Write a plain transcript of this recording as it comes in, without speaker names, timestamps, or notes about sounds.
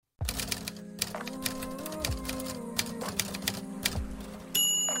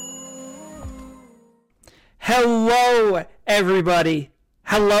Hello, everybody.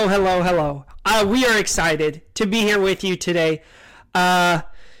 Hello. We are excited to be here with you today.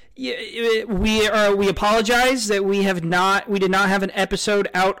 We apologize that we did not have an episode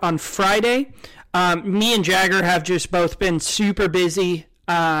out on Friday. Me and Jagger have just both been super busy.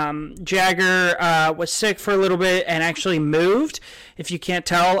 Jagger was sick for a little bit and actually moved, if you can't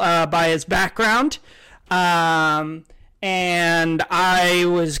tell by his background. And I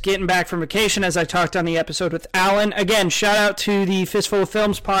was getting back from vacation as I talked on the episode with Alan. Again, shout out to the Fistful of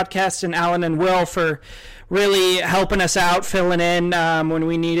Films podcast and Alan and Will for really helping us out, filling in when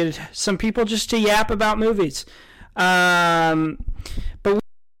we needed some people just to yap about movies. But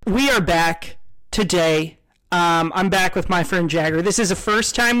we are back today. I'm back with my friend Jagger. This is the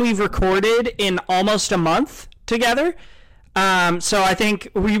first time we've recorded in almost a month together. So I think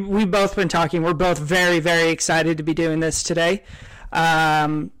we've both been talking. We're both very, very excited to be doing this today.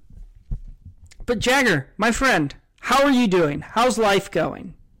 But Jagger, my friend, how are you doing? How's life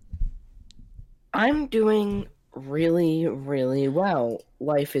going? I'm doing really, really well.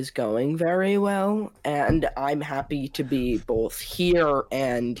 Life is going very well, and I'm happy to be both here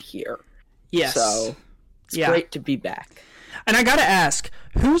and here. Yes. So it's great to be back. And I gotta ask,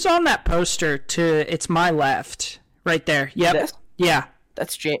 who's on that poster to It's My Left? Right there. Yep. This? Yeah.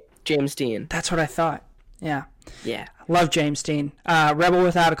 That's James Dean. That's what I thought. Yeah. Yeah. Love James Dean. Rebel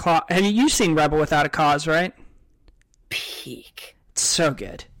Without a Cause. Have you seen Rebel Without a Cause, right? Peak. It's so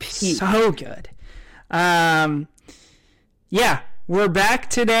good. Peak. So good. Yeah. We're back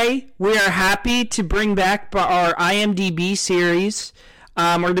today. We are happy to bring back our IMDB series.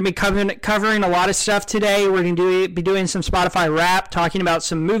 We're going to be covering a lot of stuff today. We're going to be doing some Spotify Wrap, talking about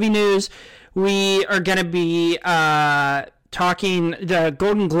some movie news. We are going to be talking the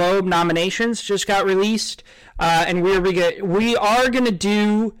Golden Globe nominations just got released, and we are going to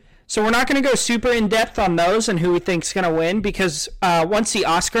do. So we're not going to go super in depth on those and who we think's going to win because once the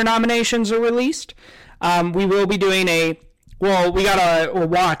Oscar nominations are released, we will be doing we gotta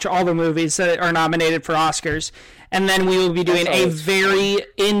watch all the movies that are nominated for Oscars, and then we will be doing a very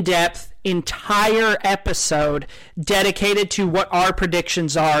in-depth entire episode dedicated to what our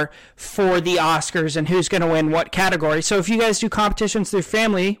predictions are for the Oscars and who's going to win what category. So if you guys do competitions through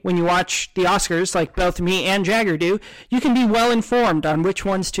family when you watch the Oscars, like both me and Jagger do, you can be well informed on which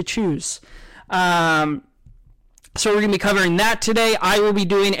ones to choose. So we're going to be covering that today. I will be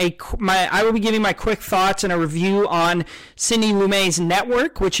doing giving my quick thoughts and a review on Sidney Lumet's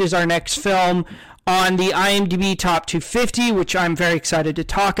Network, which is our next film on the IMDb Top 250, which I'm very excited to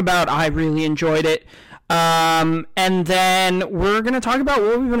talk about. I really enjoyed it. And then we're going to talk about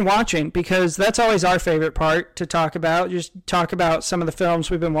what we've been watching, because that's always our favorite part to talk about, just talk about some of the films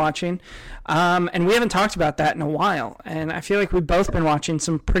we've been watching. And we haven't talked about that in a while. And I feel like we've both been watching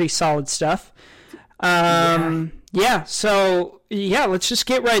some pretty solid stuff. So let's just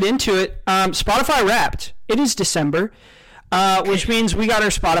get right into it. Spotify Wrapped. It is December, which means we got our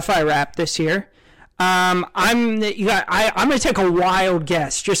Spotify Wrapped this year. I'm going to take a wild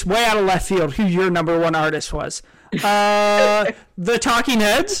guess, just way out of left field, who your number one artist was. The Talking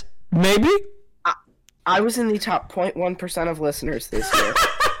Heads, maybe? I was in the top 0.1% of listeners this year.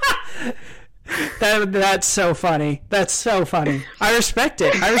 That's so funny. That's so funny. I respect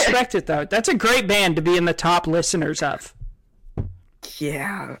it, though. That's a great band to be in the top listeners of.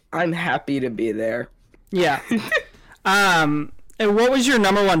 Yeah, I'm happy to be there. Yeah. And what was your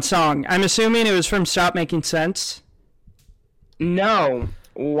number one song? I'm assuming it was from Stop Making Sense. No,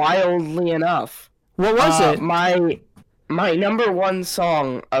 wildly enough. What was it? My number one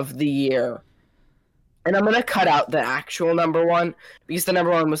song of the year. And I'm going to cut out the actual number one, because the number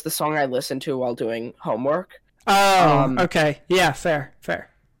one was the song I listened to while doing homework. Oh, okay. Yeah, fair.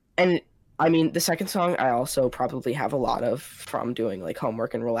 And, I mean, the second song I also probably have a lot of from doing, like,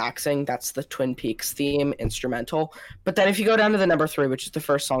 homework and relaxing. That's the Twin Peaks theme, instrumental. But then if you go down to the number three, which is the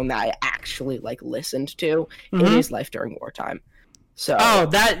first song that I actually, like, listened to, it is Life During Wartime. So. Oh,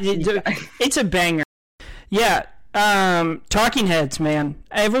 it's a banger. Yeah. Talking Heads, man.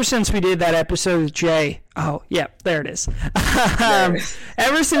 Ever since we did that episode with Jay. Oh, yeah, there it is.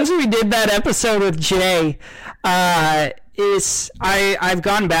 Ever since we did that episode with Jay, I've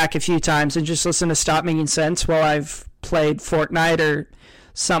gone back a few times and just listened to Stop Making Sense while I've played Fortnite or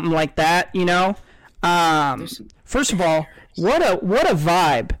something like that, you know? First of all, what a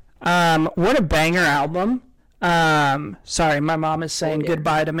vibe. What a banger album. Sorry, my mom is saying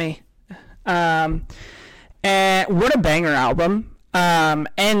goodbye to me. And what a banger album.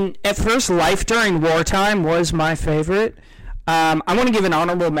 And at first, Life During Wartime was my favorite. I want to give an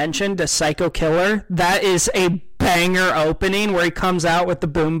honorable mention to Psycho Killer. That is a banger opening where he comes out with the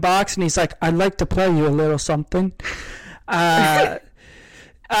boombox and he's like, "I'd like to play you a little something." But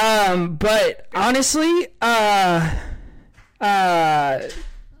honestly,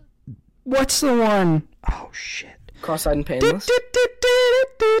 what's the one? Oh shit! Cross-eyed and painless.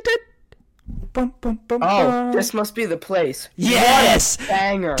 Oh, This Must Be the Place. Yes, what a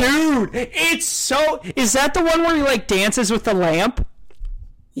banger, dude! It's so. Is that the one where he like dances with the lamp?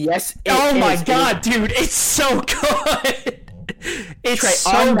 Yes. Oh my god, dude! It's so good. It's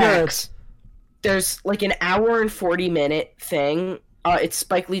so good. There's like an hour and 40-minute thing. It's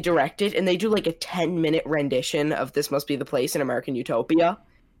Spike Lee directed, and they do like a 10-minute rendition of This Must Be the Place in American Utopia.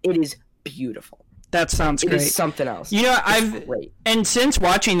 It is beautiful. That sounds great. It is something else. You know, and since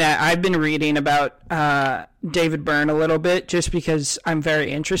watching that, I've been reading about David Byrne a little bit, just because I'm very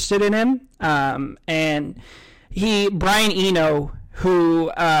interested in him. And Brian Eno,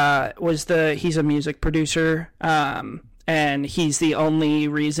 who he's a music producer, and he's the only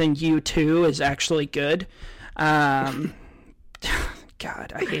reason U2 is actually good. God,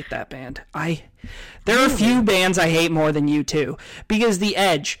 I hate that band. There are a few bands I hate more than U2, because The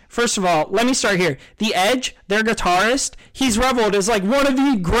Edge, first of all, let me start here. The Edge, their guitarist, he's reveled as like one of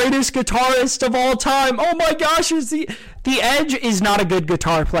the greatest guitarists of all time. Oh my gosh, The Edge is not a good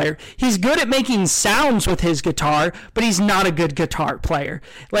guitar player. He's good at making sounds with his guitar, but he's not a good guitar player.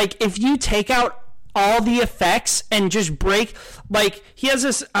 Like, if you take out all the effects and just break, like, he has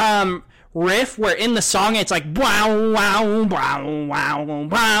this riff where in the song it's like wow wow wow wow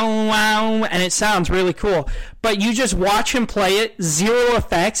wow wow, and it sounds really cool, but you just watch him play it, zero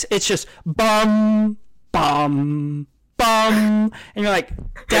effects, it's just bum bum bum, and you're like,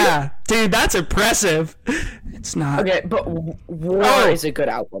 yeah, dude, that's impressive. It's not. Okay, but War is a good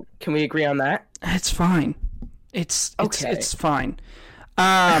album. Can we agree on that? It's fine. It's fine.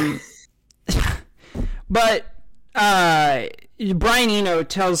 But Brian Eno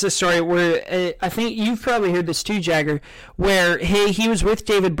tells this story where I think you've probably heard this too, Jagger, where he was with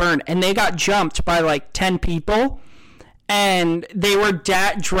David Byrne and they got jumped by like 10 people, and they were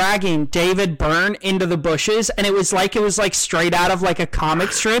dragging David Byrne into the bushes, and it was like straight out of like a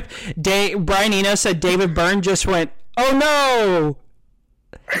comic strip. Brian Eno said David Byrne just went, "Oh no."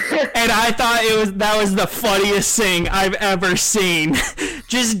 And I thought that was the funniest thing I've ever seen.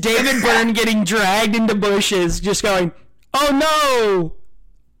 Just David Byrne getting dragged into bushes, just going, "Oh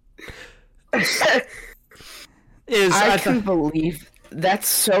no!" I can believe that's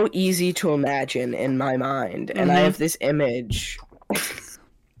so easy to imagine in my mind, and I have this image.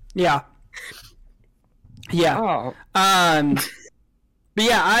 Yeah. Oh. But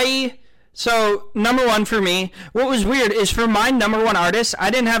yeah, so number one for me, what was weird is for my number one artist, I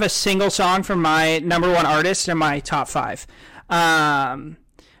didn't have a single song from my number one artist in my top 5.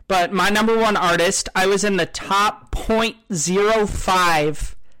 But my number one artist, I was in the top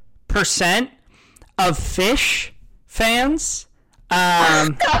 0.05% of Fish fans, who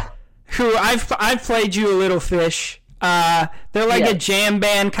I've played you a little, Fish. They're like a jam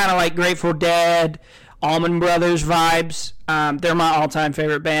band, kind of like Grateful Dead, Allman Brothers vibes. They're my all-time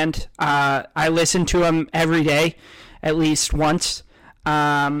favorite band. I listen to them every day, at least once.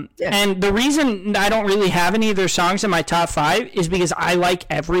 And the reason I don't really have any of their songs in my top 5 is because I like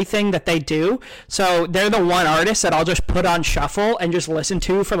everything that they do. So they're the one artist that I'll just put on shuffle and just listen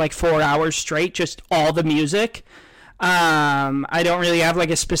to for like 4 hours straight, just all the music. I don't really have like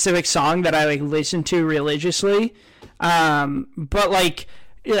a specific song that I like listen to religiously. But like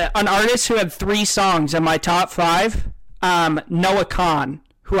an artist who had 3 songs in my top 5, Noah Kahn,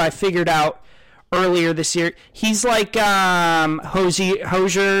 who I figured out earlier this year. He's like Hosier,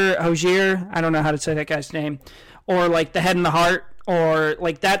 I don't know how to say that guy's name, or like The Head and the Heart, or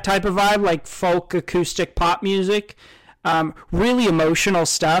like that type of vibe, like folk acoustic pop music. Really emotional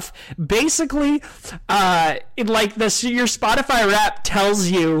stuff. Basically, like this, your Spotify Wrapped tells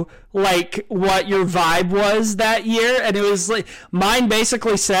you like what your vibe was that year, and it was like mine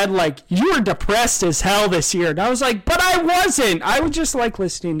basically said like, you were depressed as hell this year, and I was like, but I wasn't. I would just like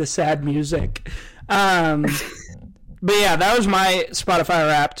listening to sad music. But yeah, that was my Spotify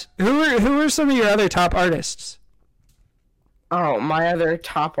Wrapped. Who are some of your other top artists? Oh, my other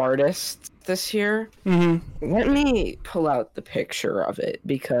top artists this year? Mm-hmm. Let me pull out the picture of it,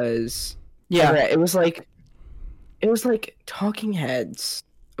 because it was like Talking Heads,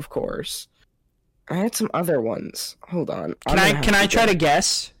 of course. I had some other ones. Hold on. Can I try to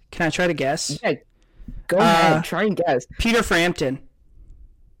guess? Can I try to guess? Yeah. Go ahead. Try and guess. Peter Frampton.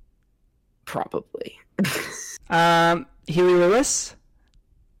 Probably. Huey Lewis?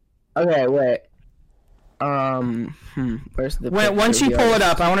 Okay, wait. Where's the once you pull it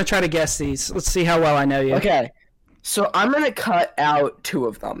up, I want to try to guess these. Let's see how well I know you. Okay. So I'm going to cut out two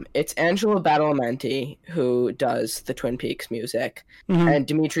of them. It's Angelo Badalamenti, who does the Twin Peaks music, and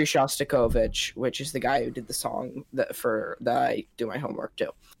Dmitry Shostakovich, which is the guy who did the song that I do my homework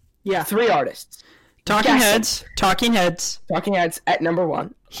to. Yeah. 3 artists. Talking Heads. Talking Heads. Talking Heads at number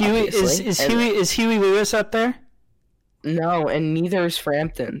 1. Huey is Huey Lewis up there? No, and neither is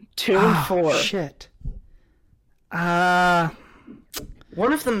Frampton. 2 and 4. Shit. One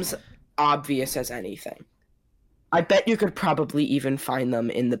of them's obvious as anything. I bet you could probably even find them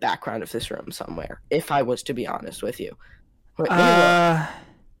in the background of this room somewhere, if I was to be honest with you. Wait,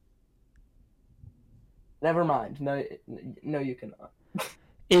 never mind. No, you cannot.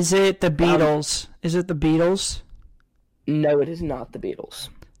 Is it the Beatles? Is it the Beatles? No, it is not the Beatles.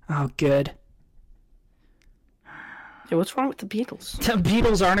 Oh, good. Hey, what's wrong with the Beatles? The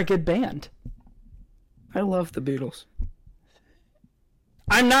Beatles aren't a good band. I love the Beatles.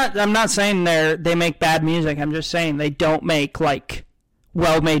 I'm not saying they make bad music. I'm just saying they don't make like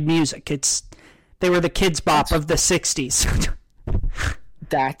well-made music. They were the kids bop of the 60s.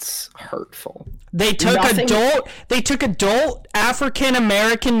 That's hurtful. They took adult African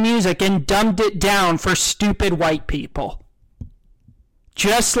American music and dumbed it down for stupid white people.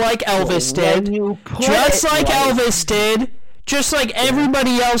 Just like Elvis did. Just like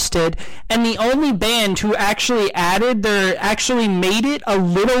everybody else did, and the only band who actually made it a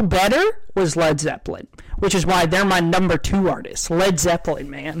little better was Led Zeppelin, which is why they're my number 2 artist. Led Zeppelin,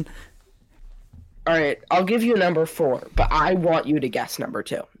 man. All right, I'll give you number 4, but I want you to guess number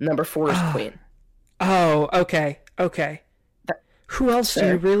 2. Number 4 is Queen. Oh, okay. Who else do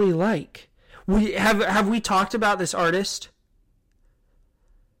you really like? Have we talked about this artist?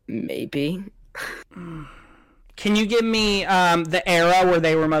 Maybe. Can you give me the era where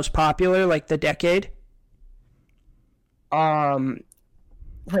they were most popular, like the decade?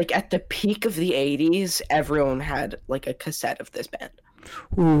 Like at the peak of the 80s, everyone had like a cassette of this band.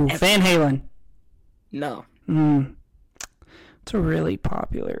 Ooh, Van Halen. No. It's a really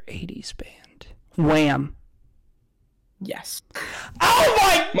popular 80s band. Wham. Yes. Oh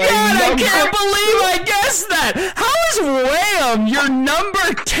my god, I can't believe I guessed that! How is Wham your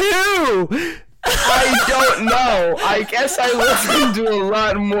number 2? I don't know. I guess I listened to a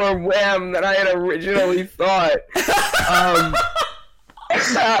lot more Wham than I had originally thought.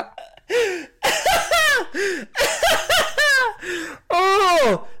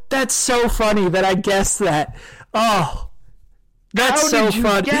 Oh, that's so funny that I guessed that. Oh, that's so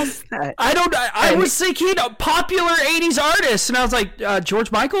funny. Guess that? I was thinking a popular 80s artist, and I was like,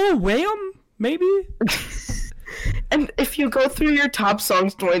 George Michael, Wham, maybe? And if you go through your top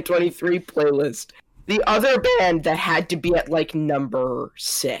songs 2023 playlist, the other band that had to be at like number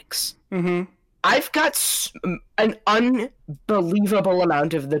 6, I've got an unbelievable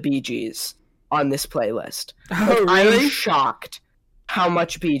amount of the Bee Gees on this playlist. Oh, really? I'm shocked how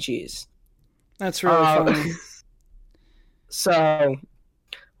much Bee Gees. That's really funny. So,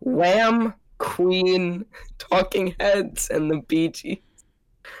 Wham, Queen, Talking Heads, and the Bee Gees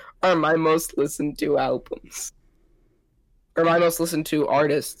are my most listened to albums. Or my most listened to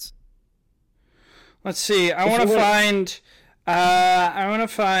artists. Let's see. I want to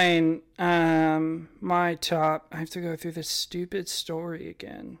find my top. I have to go through this stupid story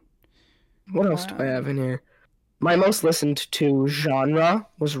again. What else do I have in here? My most listened to genre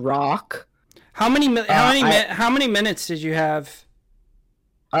was rock. How many minutes did you have?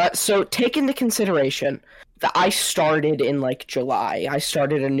 So take into consideration that I started in like July. I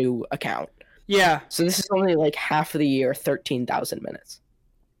started a new account. Yeah. So this is only like half of the year, 13,000 minutes.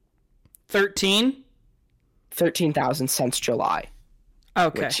 13? 13,000 since July.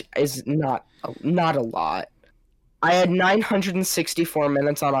 Okay. Which is not a lot. I had 964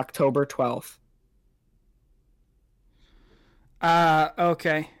 minutes on October 12th.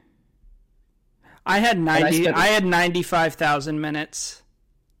 Okay. I had 95,000 minutes.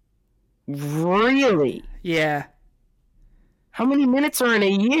 Really? Yeah. How many minutes are in a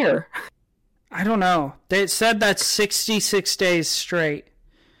year? I don't know. They said that's 66 days straight.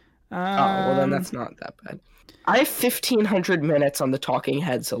 Well then that's not that bad. I have 1,500 minutes on the Talking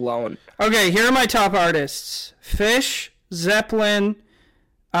Heads alone. Okay, here are my top artists. Fish, Zeppelin,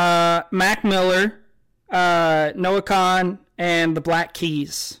 Mac Miller, Noah Kahan, and the Black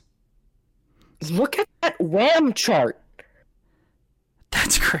Keys. Look at that Wham chart.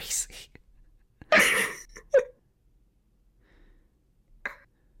 That's crazy.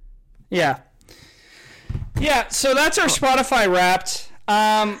 Yeah. Yeah, so that's our Spotify Wrapped.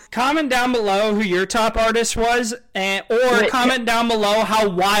 Comment down below who your top artist was, comment down below how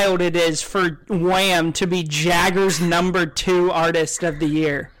wild it is for Wham to be Jagger's number 2 artist of the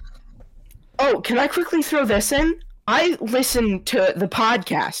year. Oh, can I quickly throw this in? I listen to the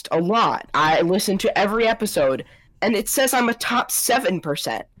podcast a lot. I listen to every episode, and it says I'm a top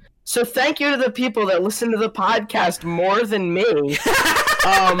 7%. So thank you to the people that listen to the podcast more than me.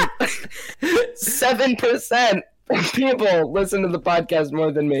 7% of people listen to the podcast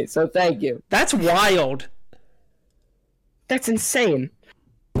more than me. So thank you. That's wild. That's insane.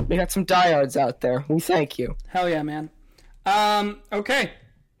 We got some diehards out there. We thank you. Hell yeah, man. Okay.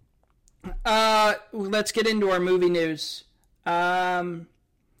 Let's get into our movie news. I'm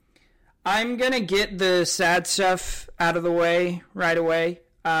gonna get the sad stuff out of the way right away.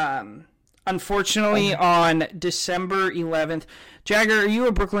 Unfortunately, on December 11th, Jagger, are you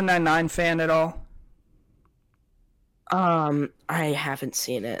a Brooklyn Nine-Nine fan at all? I haven't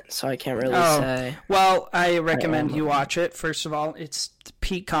seen it, so I can't really say. Well, I recommend you watch it. First of all, it's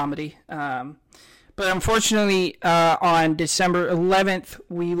peak comedy. But unfortunately, on December 11th,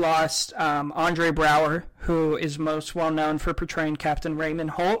 we lost Andre Braugher, who is most well known for portraying Captain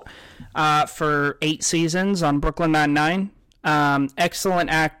Raymond Holt for 8 seasons on Brooklyn Nine-Nine. Excellent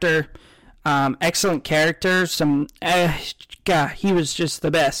actor, excellent character. He was just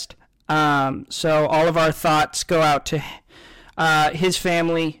the best. So all of our thoughts go out to his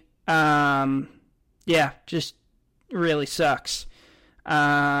family. Just really sucks.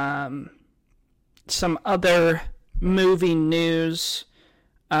 Some other movie news.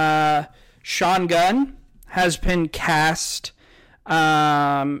 Sean Gunn has been cast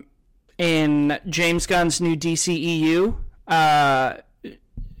in James Gunn's new DCEU,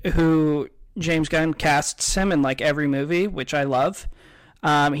 who James Gunn casts him in like every movie, which I love.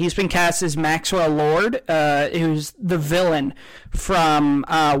 He's been cast as Maxwell Lord, who's the villain from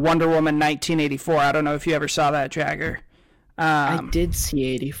Wonder Woman 1984. I don't know if you ever saw that, Jagger. I did see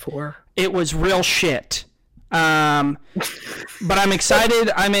 84. It was real shit. But I'm excited.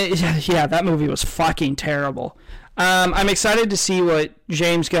 That movie was fucking terrible. I'm excited to see what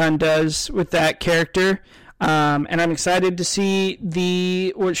James Gunn does with that character. And I'm excited to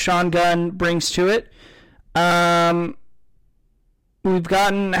see what Sean Gunn brings to it. Have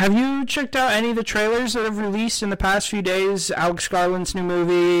you checked out any of the trailers that have released in the past few days? Alex Garland's new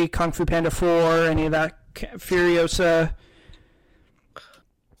movie, Kung Fu Panda 4, any of that, Furiosa?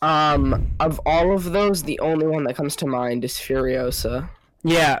 Of all of those, the only one that comes to mind is Furiosa.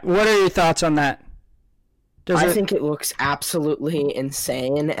 Yeah, what are your thoughts on that? I think it looks absolutely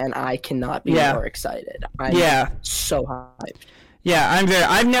insane, and I cannot be more excited. I'm so hyped. Yeah,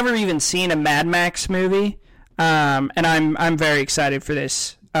 I've never even seen a Mad Max movie, and I'm very excited for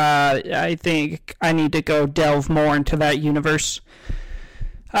this. I think I need to go delve more into that universe.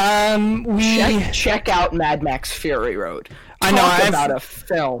 Check out Mad Max Fury Road. Talk about a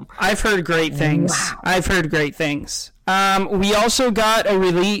film. I've heard great things. Wow. I've heard great things. We also got a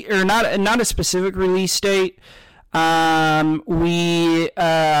release, or not a specific release date. We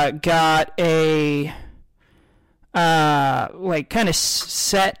got a kind of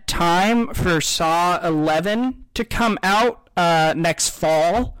set time for Saw 11 to come out next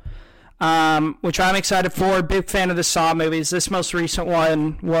fall. Which I'm excited for. Big fan of the Saw movies. This most recent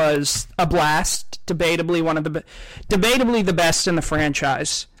one was a blast. Debatably the best in the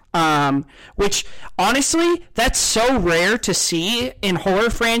franchise. Which, honestly, that's so rare to see in horror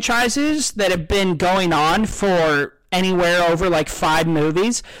franchises that have been going on for anywhere over, 5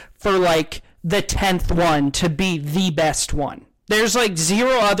 movies, for, the 10th one to be the best one. There's, 0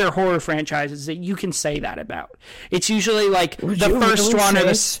 other horror franchises that you can say that about. It's usually, the first one or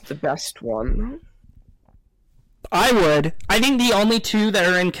the best one. I would. I think the only 2 that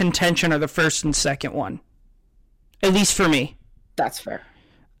are in contention are the first and second one. At least for me. That's fair.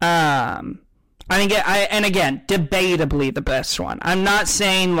 And again, debatably the best one. I'm not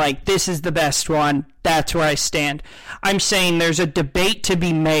saying, this is the best one, that's where I stand. I'm saying there's a debate to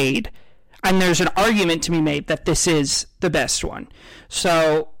be made, and there's an argument to be made that this is the best one.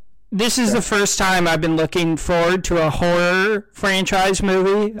 So, this is the first time I've been looking forward to a horror franchise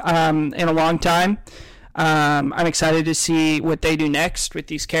movie in a long time. I'm excited to see what they do next with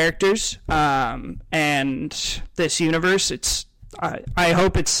these characters and this universe. I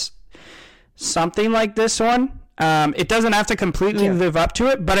hope it's something like this one. It doesn't have to completely live up to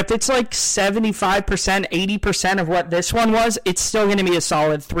it, but if it's 75%, 80% of what this one was, it's still going to be a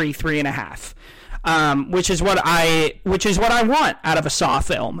solid 3.5. Which is what I want out of a Saw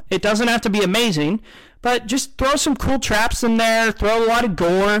film. It doesn't have to be amazing, but just throw some cool traps in there, throw a lot of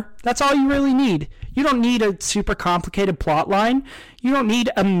gore. That's all you really need. You don't need a super complicated plot line. You don't need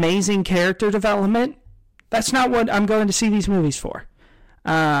amazing character development. That's not what I'm going to see these movies for.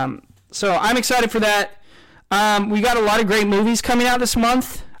 So I'm excited for that. We got a lot of great movies coming out this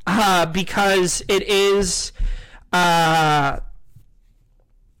month because it is I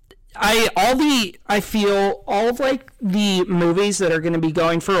feel all of like the movies that are going to be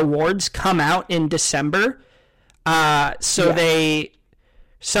going for awards come out in December. So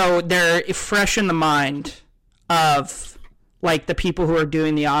they're fresh in the mind of like the people who are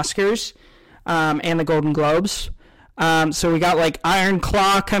doing the Oscars and the Golden Globes. So we got like Iron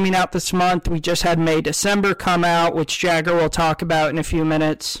Claw coming out this month. We just had May December come out, which Jagger will talk about in a few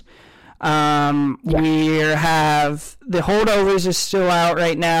minutes. We have The Holdovers is still out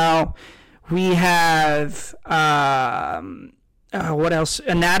right now. We have what else?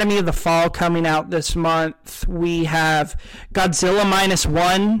 Anatomy of the Fall coming out this month. We have Godzilla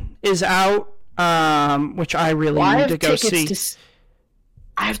 -1 is out, which I really need to go see.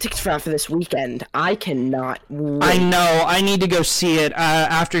 I have tickets for this weekend. I cannot wait. I know. I need to go see it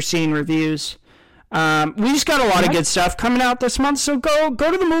after seeing reviews. We just got a lot of good stuff coming out this month, so go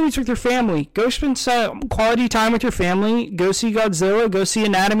to the movies with your family. Go spend some quality time with your family. Go see Godzilla. Go see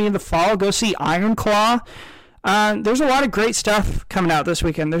Anatomy of the Fall. Go see Iron Claw. There's a lot of great stuff coming out this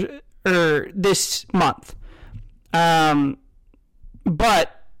weekend, this month. But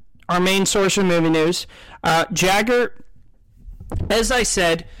our main source of movie news, Jagger, as I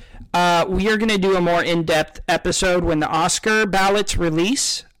said, we are going to do a more in-depth episode when the Oscar ballots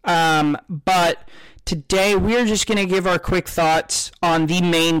release. But today we're just going to give our quick thoughts on the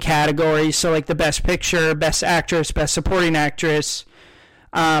main categories. So like the Best Picture, Best Actress, Best Supporting Actress,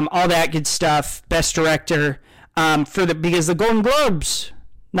 all that good stuff, Best Director, because the Golden Globes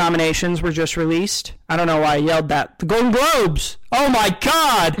nominations were just released. I don't know why I yelled that. The Golden Globes! Oh my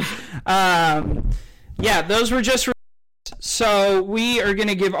God! Those were just released. So we are going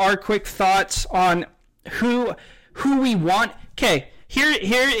to give our quick thoughts on who we want. Okay.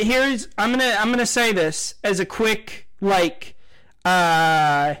 Here's I'm gonna say this as a quick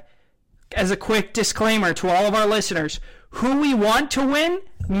disclaimer to all of our listeners. Who we want to win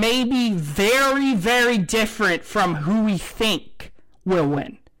may be very, very different from who we think will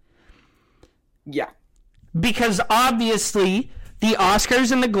win. Yeah. Because obviously the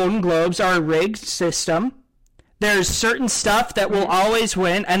Oscars and the Golden Globes are a rigged system. There's certain stuff that will always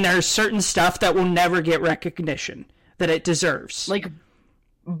win, and there's certain stuff that will never get recognition that it deserves. Like,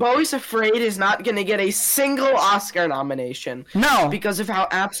 Beau is Afraid is not going to get a single Oscar nomination. No. Because of how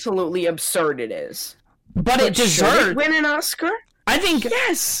absolutely absurd it is. But it deserves... Should it win an Oscar? I think...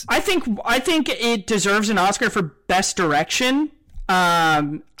 Yes! I think it deserves an Oscar for Best Direction.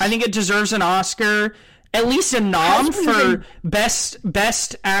 I think it deserves an Oscar, at least a nom for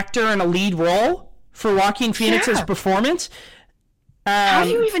Best Actor in a Lead Role for Joaquin Phoenix's performance. How do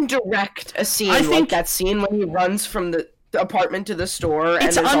you even direct a scene like that scene when he runs from the apartment to the store and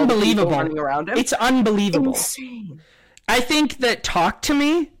it's there's unbelievable. All the people running around him? It's unbelievable. Insane. I think that Talk to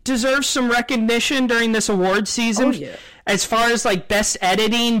Me deserves some recognition during this award season. Oh, yeah. As far as like best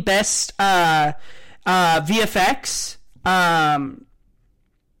editing, best VFX.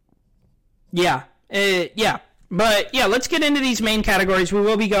 But yeah, let's get into these main categories. We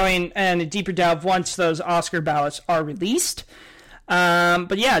will be going in a deeper dive once those Oscar ballots are released.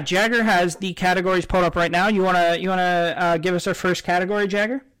 But yeah, Jagger has the categories pulled up right now. You wanna give us our first category,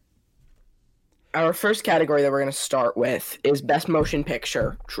 Jagger? Our first category that we're going to start with is Best Motion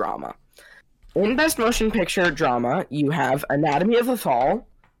Picture Drama. In Best Motion Picture Drama, you have Anatomy of the Fall,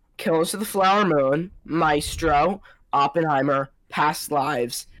 Killers of the Flower Moon, Maestro, Oppenheimer, Past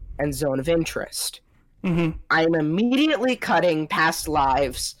Lives, and Zone of Interest. Mm-hmm. I'm immediately cutting Past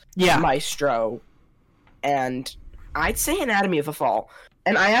Lives, Maestro, and I'd say Anatomy of a Fall.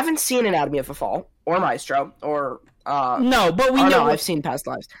 And I haven't seen Anatomy of a Fall, or Maestro, or... no, but we know... No, I've seen Past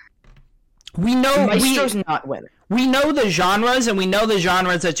Lives. We know... Maestro's not winning. We know the genres, and we know the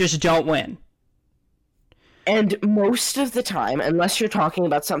genres that just don't win. And most of the time, unless you're talking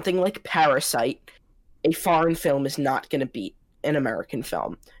about something like Parasite, a foreign film is not going to beat an American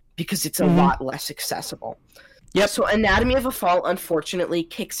film, because it's a lot less accessible. Yep. So Anatomy of a Fall, unfortunately,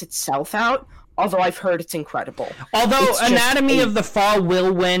 kicks itself out, although I've heard it's incredible. Although Anatomy of the Fall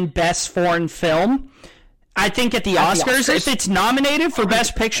will win Best Foreign Film, I think at the Oscars, if it's nominated for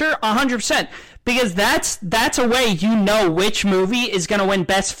Best Picture, 100%. Because that's a way you know which movie is going to win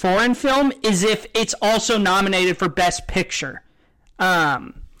Best Foreign Film, is if it's also nominated for Best Picture.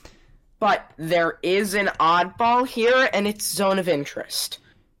 But there is an oddball here, and it's Zone of Interest.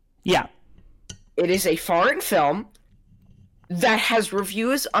 Yeah. It is a foreign film that has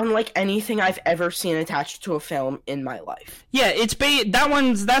reviews unlike anything I've ever seen attached to a film in my life. Yeah, that's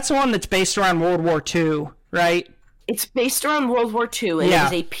the one that's based around World War II, right? It's based around World War II, and it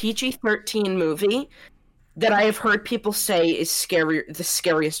is a PG-13 movie that I have heard people say is the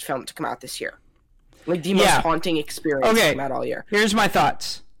scariest film to come out this year. Like the most haunting experience from that all year. Here's my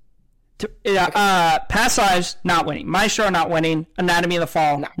thoughts. Past Lives, not winning. Maestro, not winning. Anatomy of the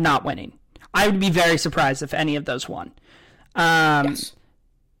Fall, not winning. I would be very surprised if any of those won. Yes.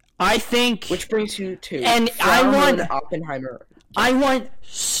 I think... Which brings you to... And Oppenheimer. I want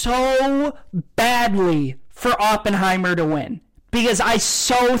so badly for Oppenheimer to win. Because I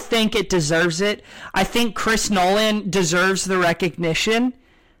so think it deserves it. I think Chris Nolan deserves the recognition.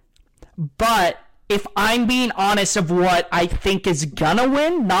 But if I'm being honest of what I think is gonna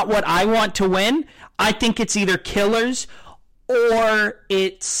win, not what I want to win, I think it's either Killers or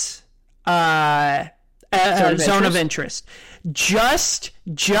it's Zone of Interest. Just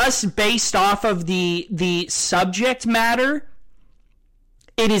based off of the subject matter,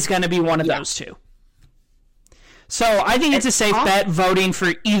 it is going to be one of those two. So I think it's a safe bet voting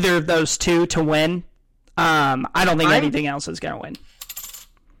for either of those two to win. I don't think anything else is going to win.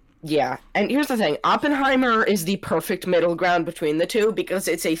 Yeah, and here's the thing. Oppenheimer is the perfect middle ground between the two because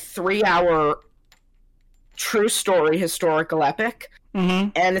it's a 3-hour true story historical epic,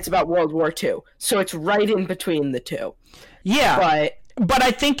 and it's about World War II. So it's right in between the two. Yeah, but I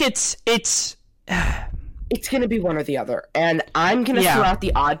think it's going to be one or the other. And I'm going to throw out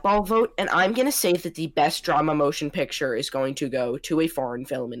the oddball vote, and I'm going to say that the best drama motion picture is going to go to a foreign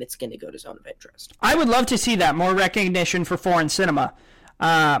film, and it's going to go to Zone of Interest. I would love to see that, more recognition for foreign cinema.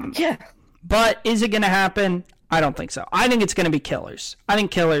 But is it going to happen? I don't think so. I think it's going to be Killers. I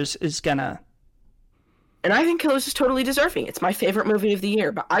think Killers is going to... And I think Killers is totally deserving. It's my favorite movie of the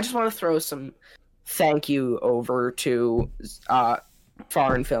year, but I just want to throw some thank you over to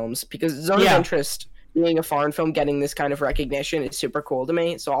foreign films, because Zone of Interest, being a foreign film, getting this kind of recognition is super cool to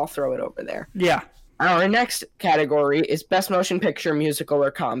me, so I'll throw it over there. Yeah. Our next category is Best Motion Picture, Musical,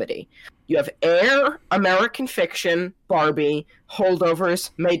 or Comedy. You have Air, American Fiction, Barbie, Holdovers,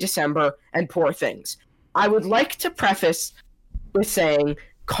 May December, and Poor Things. I would like to preface with saying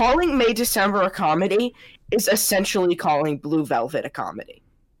calling May December a comedy is essentially calling Blue Velvet a comedy.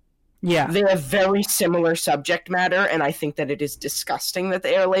 Yeah. They have very similar subject matter, and I think that it is disgusting that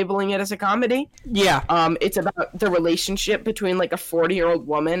they are labeling it as a comedy. Yeah. It's about the relationship between like a 40-year-old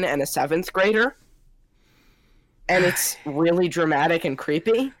woman and a 7th grader. And it's really dramatic and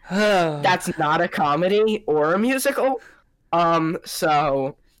creepy. That's not a comedy or a musical.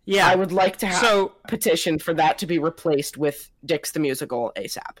 So yeah, I would like to have a petition for that to be replaced with Dix the Musical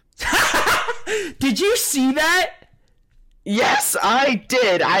ASAP. Did you see that? Yes, I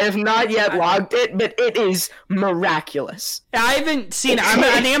did. I have not yet logged it, but it is miraculous. I haven't seen it. I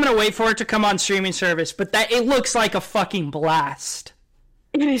think I'm going to wait for it to come on streaming service, but it looks like a fucking blast.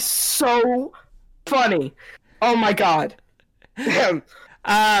 It is so funny. Oh my god. That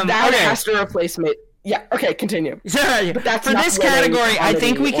has to replace me. Yeah, okay, continue. But that's for this category, I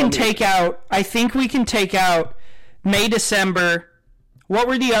think we can take out May, December. What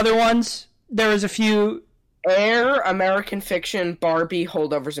were the other ones? There was a few. Air, American Fiction, Barbie,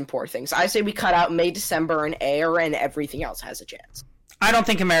 Holdovers, and Poor Things. I say we cut out May, December, and Air, and everything else has a chance. I don't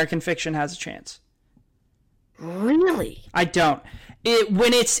think American Fiction has a chance. Really? I don't.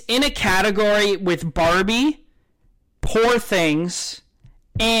 When it's in a category with Barbie, Poor Things,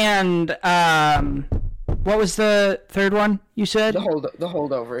 and what was the third one you said? The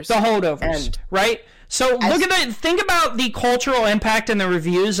Holdovers. The Holdovers, right? So think about the cultural impact and the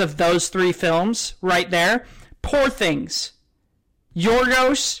reviews of those three films right there. Poor Things,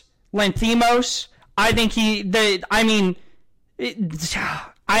 Yorgos Lanthimos. I think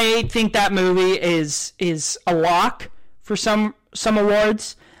I think that movie is a lock for some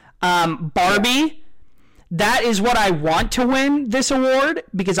awards. Barbie, that is what I want to win this award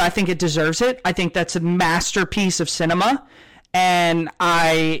because I think it deserves it. I think that's a masterpiece of cinema. And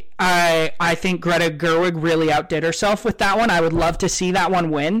I think Greta Gerwig really outdid herself with that one. I would love to see that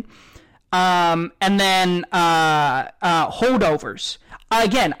one win. And then Holdovers.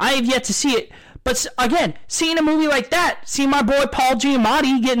 Again, I have yet to see it. But again, seeing a movie like that, seeing my boy Paul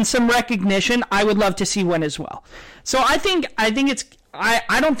Giamatti getting some recognition, I would love to see win as well. So I think it's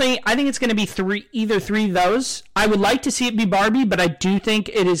going to be either three of those. I would like to see it be Barbie, but I do think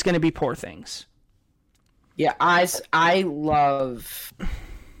it is going to be Poor Things. Yeah, I love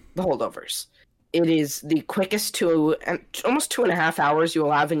The Holdovers. It is the quickest almost 2.5 hours you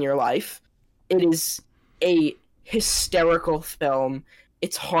will have in your life. It is a hysterical film.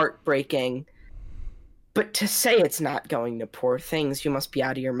 It's heartbreaking. But to say it's not going to Poor Things, you must be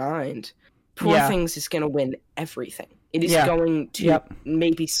out of your mind. Poor Things is going to win everything. It is going to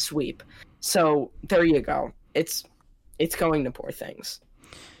maybe sweep. So there you go. It's going to Poor Things.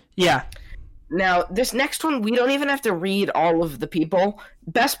 Yeah. Now, this next one, we don't even have to read all of the people.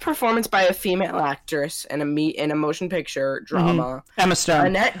 Best performance by a female actress in a motion picture drama. Emma Stone.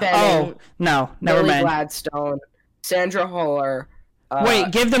 Annette Bening. Oh, no. Never Lily mind. Gladstone. Sandra Huller.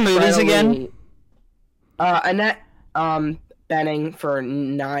 Wait, give the movies again. Annette Bening for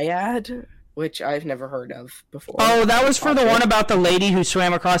Naiad, which I've never heard of before. Oh, that was for the one about the lady who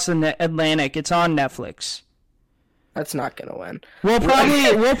swam across the Atlantic. It's on Netflix. That's not gonna win. We'll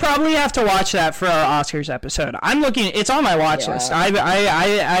probably have to watch that for our Oscars episode. I'm looking. It's on my watch list.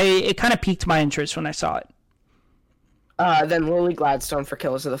 It kind of piqued my interest when I saw it. Then Lily Gladstone for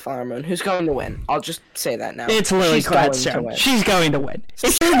Killers of the Flower Moon. Who's going to win? I'll just say that now. It's Lily Gladstone. She's going to win.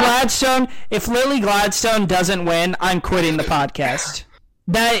 If Lily Gladstone doesn't win, I'm quitting the podcast.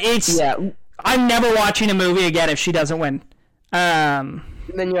 I'm never watching a movie again if she doesn't win. And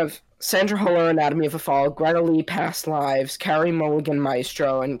then you have Sandra Huller, Anatomy of a Fall, Greta Lee, Past Lives, Carey Mulligan,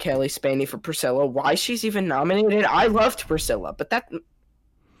 Maestro, and Kaylee Spaney for Priscilla. Why she's even nominated? I loved Priscilla, but that...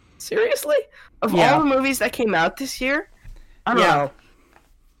 Seriously? Of all the movies that came out this year? I don't know.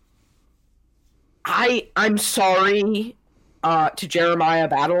 I'm sorry to Jeremiah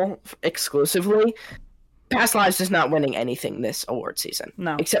Battle exclusively. Past Lives is not winning anything this award season.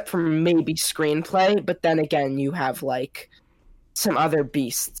 No. Except for maybe screenplay, but then again, you have, like, some other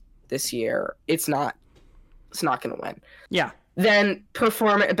beasts this year. It's not going to win. Yeah. Then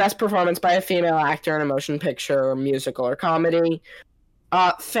best performance by a female actor in a motion picture, musical, or comedy.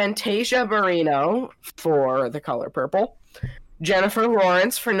 Fantasia Barrino for The Color Purple. Jennifer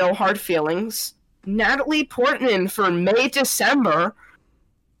Lawrence for No Hard Feelings. Natalie Portman for May December.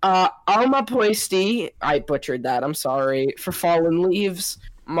 Alma Poisty, I butchered that, I'm sorry, for Fallen Leaves.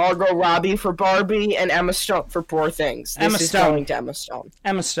 Margot Robbie for Barbie, and Emma Stone for Poor Things. This is going to Emma Stone.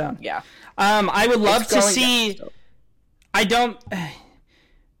 Emma Stone. Yeah. I would love to see...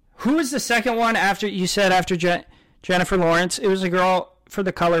 Who was the second one after you said after Jennifer Lawrence? It was a girl for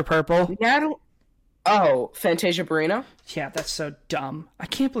The Color Purple. Fantasia Barrino? Yeah, that's so dumb. I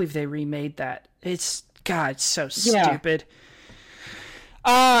can't believe they remade that. It's so stupid.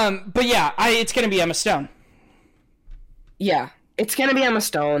 But yeah, it's going to be Emma Stone. Yeah. It's gonna be Emma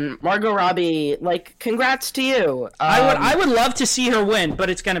Stone. Margot Robbie, like, congrats to you. I would love to see her win, but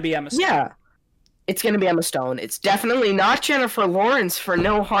it's gonna be Emma Stone. Yeah, it's gonna be Emma Stone. It's definitely not Jennifer Lawrence for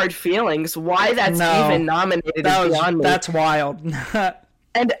No Hard Feelings. Why that's even nominated is beyond me. That's wild.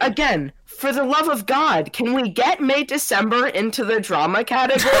 And again, for the love of God, can we get May December into the drama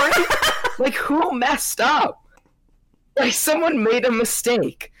category? Like, who messed up? Like, someone made a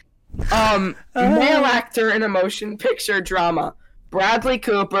mistake. Male actor in a motion picture drama. Bradley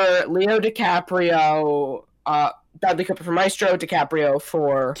Cooper, Leo DiCaprio, Bradley Cooper for Maestro, DiCaprio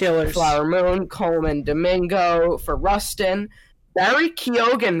for Killers. Flower Moon, Coleman Domingo for Rustin, Barry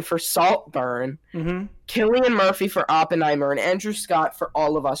Keoghan for Saltburn, Cillian Murphy for Oppenheimer, and Andrew Scott for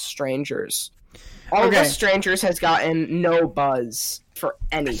All of Us Strangers. All of Us Strangers has gotten no buzz for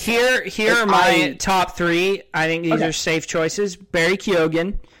anything. Here are my top three. I think these are safe choices. Barry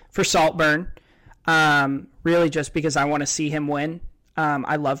Keoghan for Saltburn. Really just because I want to see him win.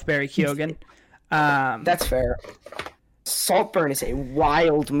 I love Barry Keoghan. That's fair. Saltburn is a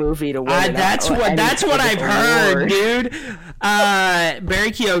wild movie to win. That's what I've heard, dude.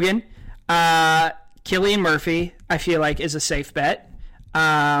 Barry Keoghan, Cillian Murphy, I feel like is a safe bet.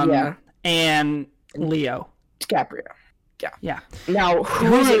 And Leo DiCaprio. Yeah. Now,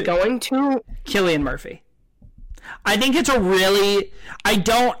 who is it going to? Cillian Murphy. I think it's I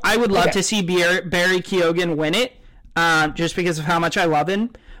would love to see Barry Keoghan win it, just because of how much I love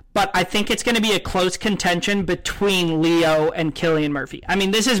him. But I think it's going to be a close contention between Leo and Cillian Murphy. I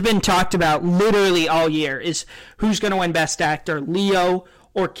mean, this has been talked about literally all year, is who's going to win Best Actor, Leo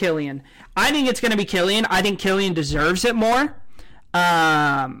or Cillian. I think it's going to be Cillian. I think Cillian deserves it more.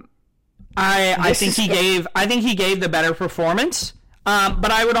 I think he gave the better performance.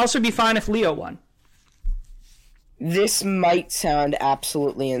 But I would also be fine if Leo won. This might sound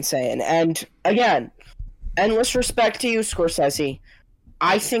absolutely insane. And again, endless respect to you, Scorsese.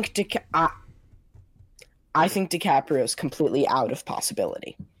 I think DiCaprio is completely out of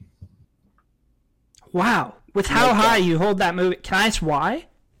possibility. Wow. With how high you hold that movie. Can I ask why?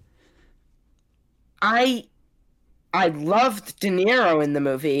 I loved De Niro in the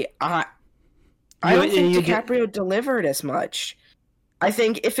movie. I don't think DiCaprio delivered as much. I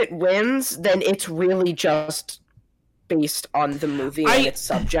think if it wins, then it's really just based on the movie and its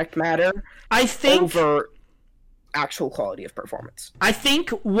subject matter. I think over actual quality of performance. I think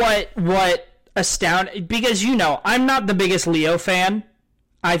what astounded, because I'm not the biggest Leo fan.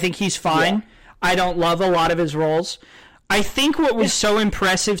 I think he's fine. I don't love a lot of his roles. I think what was so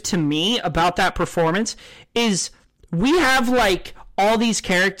impressive to me about that performance is we have, like, all these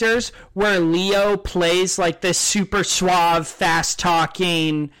characters where Leo plays, like, this super suave,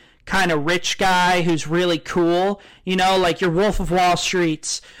 fast-talking kind of rich guy who's really cool, you know, like your Wolf of Wall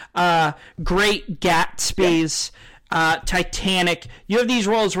Streets, Great Gatsby's, Titanic. You have these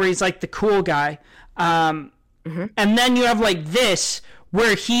roles where he's like the cool guy, and then you have like this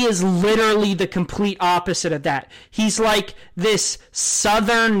where he is literally the complete opposite of that. He's like this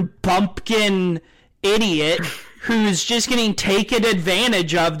southern bumpkin idiot who's just getting taken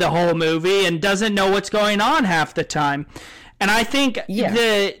advantage of the whole movie and doesn't know what's going on half the time. And I think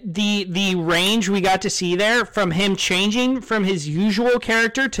the range we got to see there from him changing from his usual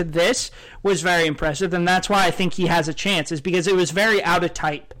character to this was very impressive, and that's why I think he has a chance, is because it was very out of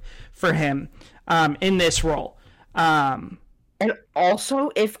type for him in this role. And also,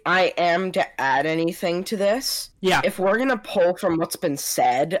 if I am to add anything to this, if we're going to pull from what's been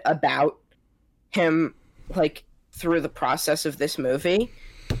said about him, like, through the process of this movie,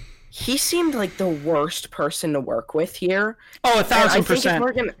 he seemed like the worst person to work with here. Oh,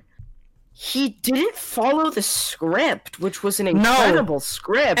 1,000%. He didn't follow the script, which was an incredible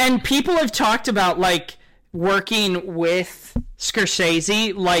script. And people have talked about, like, working with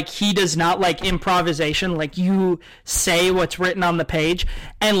Scorsese, like, he does not like improvisation, like, you say what's written on the page.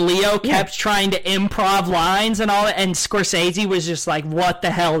 And Leo kept trying to improv lines and all that, and Scorsese was just like, what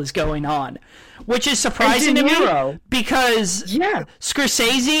the hell is going on? Which is surprising to me, because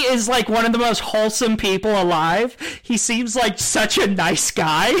Scorsese is like one of the most wholesome people alive. He seems like such a nice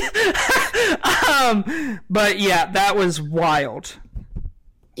guy. But yeah, that was wild.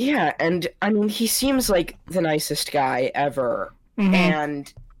 Yeah, and I mean, he seems like the nicest guy ever.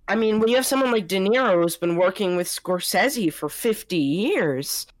 And I mean, when you have someone like De Niro who's been working with Scorsese for 50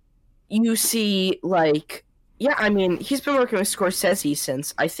 years, you see, like, yeah, I mean, he's been working with Scorsese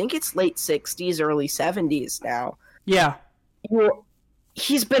since, I think it's late 60s, early 70s now. Yeah. Well,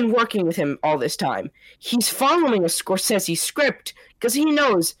 he's been working with him all this time. He's following a Scorsese script because he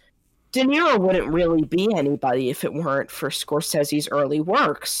knows De Niro wouldn't really be anybody if it weren't for Scorsese's early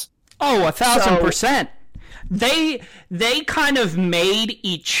works. Oh, 1,000%. They kind of made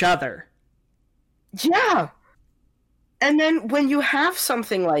each other. Yeah. And then when you have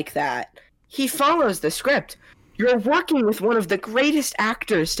something like that, he follows the script. You're working with one of the greatest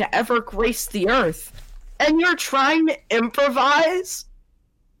actors to ever grace the earth, and you're trying to improvise?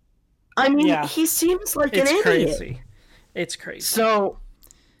 I mean, he seems like an idiot. Crazy. It's crazy. So,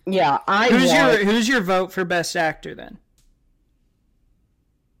 yeah, Who's your vote for Best Actor, then?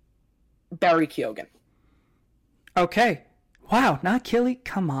 Barry Keoghan. Okay. Wow, not Killy?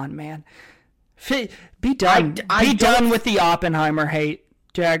 Come on, man. Be done. Be done with the Oppenheimer hate.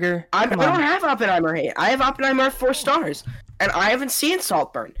 Jagger, I don't have Oppenheimer hate. I have Oppenheimer 4 stars, and I haven't seen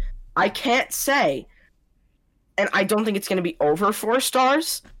Saltburn. I can't say, and I don't think it's going to be over 4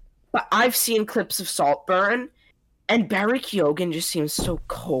 stars, but I've seen clips of Saltburn, and Barry Keoghan just seems so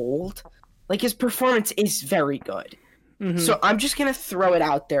cold. Like, his performance is very good. So I'm just going to throw it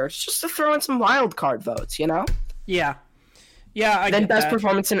out there. It's just to throw in some wild card votes, you know? Yeah. Yeah, I then get best that.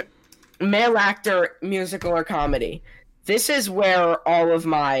 Performance in male actor, musical, or comedy. This is where all of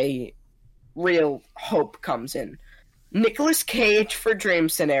my real hope comes in. Nicolas Cage for Dream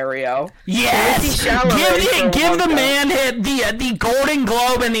Scenario. Yes! Give the man the Golden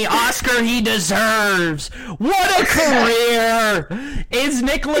Globe and the Oscar he deserves. What a career! Is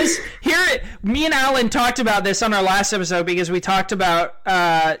Nicolas... Me and Alan talked about this on our last episode because we talked about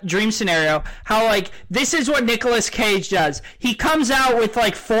Dream Scenario. How, like, this is what Nicolas Cage does. He comes out with,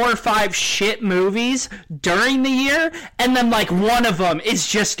 like, 4 or 5 shit movies during the year, and then, like, one of them is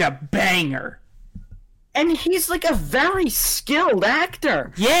just a banger. And he's, like, a very skilled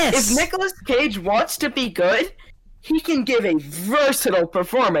actor. Yes. If Nicolas Cage wants to be good, he can give a versatile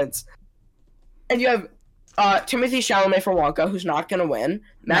performance. And you have Timothy Chalamet for Wonka, who's not going to win.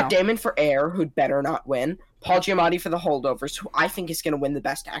 Matt Damon for Air, who'd better not win. Paul Giamatti for The Holdovers, who I think is going to win the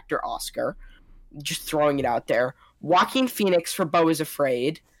Best Actor Oscar. Just throwing it out there. Joaquin Phoenix for Beau is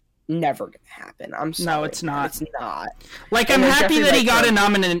Afraid. Never gonna happen. I'm sorry. No, it's not. It's not. Like, I'm happy that he got a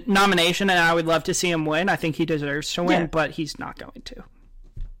nomination, and I would love to see him win. I think he deserves to win, but he's not going to.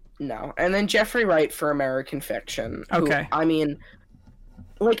 No. And then Jeffrey Wright for American Fiction. Okay. I mean,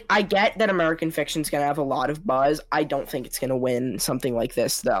 like, I get that American Fiction's gonna have a lot of buzz. I don't think it's gonna win something like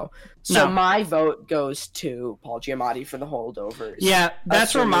this, though. So my vote goes to Paul Giamatti for The Holdovers. Yeah,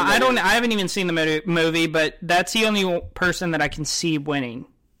 that's where I haven't even seen the movie, but that's the only person that I can see winning.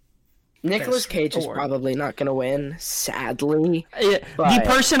 Nicolas Cage is probably not going to win, sadly. The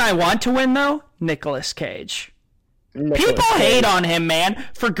person I want to win, though, Nicolas Cage. People hate on him, man,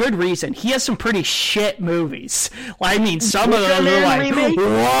 for good reason. He has some pretty shit movies. I mean, some of those are like,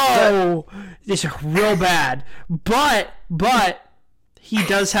 whoa, these are real bad. But he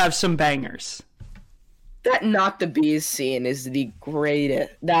does have some bangers. That Not the Bees scene is the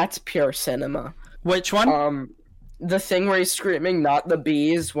greatest. That's pure cinema. Which one? The thing where he's screaming "Not the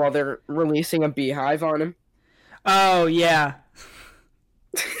bees" while they're releasing a beehive on him. Oh yeah.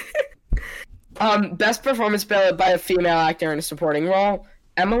 Best performance by a female actor in a supporting role: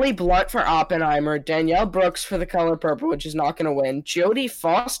 Emily Blunt for Oppenheimer, Danielle Brooks for The Color Purple, which is not going to win, Jodie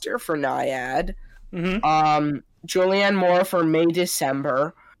Foster for Nyad, Julianne Moore for May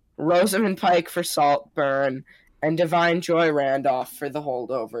December, Rosamund Pike for Saltburn, and Divine Joy Randolph for The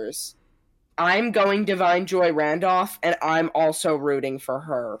Holdovers. I'm going Divine Joy Randolph, and I'm also rooting for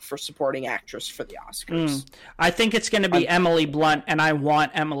her for supporting actress for the Oscars. I think it's going to be Emily Blunt, and I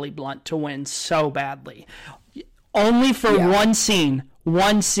want Emily Blunt to win so badly. Only for one scene.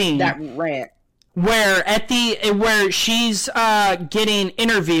 That rant. Where she's getting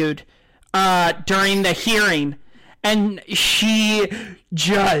interviewed during the hearing, and she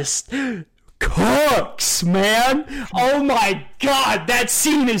just cooks, man. Oh my god, that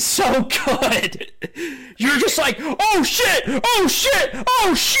scene is so good. You're just like, oh shit,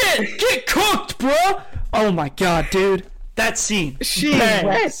 get cooked, bro. Oh my god, dude, that scene. She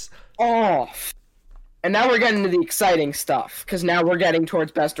went off. And now we're getting to the exciting stuff, because now we're getting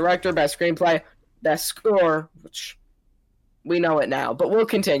towards best director, best screenplay, best score, which we know it now, but we'll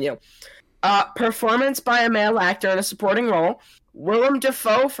continue. Performance by a male actor in a supporting role: Willem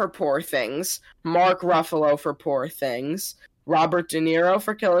Dafoe for Poor Things, Mark Ruffalo for Poor Things, Robert De Niro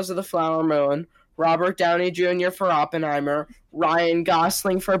for Killers of the Flower Moon, Robert Downey Jr. for Oppenheimer, Ryan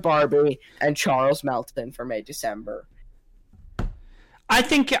Gosling for Barbie, and Charles Melton for May December. I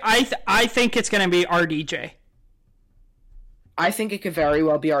think it's going to be RDJ. I think it could very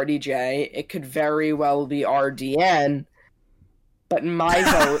well be RDJ. It could very well be RDN. But my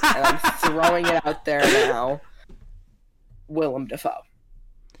vote, and I'm throwing it out there now, Willem Dafoe.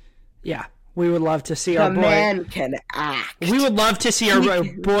 Yeah, we would love to see our boy. The man can act. We would love to see our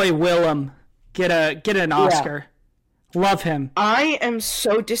boy Willem get an Oscar. Yeah. Love him. I am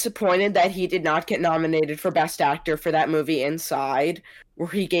so disappointed that he did not get nominated for Best Actor for that movie Inside, where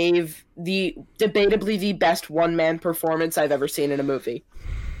he gave debatably the best one-man performance I've ever seen in a movie.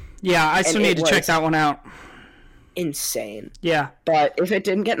 Yeah, I still need to check that one out. Insane. Yeah. But if it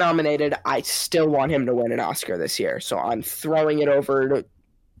didn't get nominated, I still want him to win an Oscar this year. So I'm throwing it over to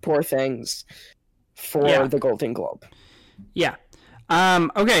Poor Things for the Golden Globe. Yeah.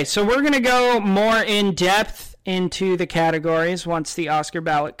 Okay, so we're going to go more in depth into the categories once the Oscar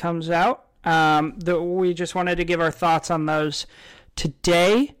ballot comes out. We just wanted to give our thoughts on those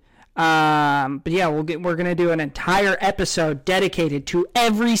today. But yeah, we're going to do an entire episode dedicated to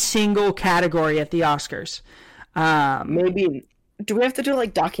every single category at the Oscars. Maybe do we have to do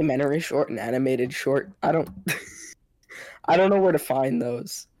like documentary short and animated short? I don't know where to find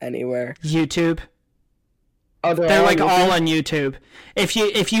those anywhere. YouTube. Oh, they're like all on YouTube. If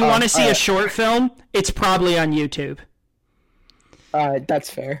you want to see a short film, it's probably on YouTube. That's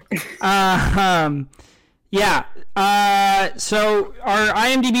fair. Yeah. So our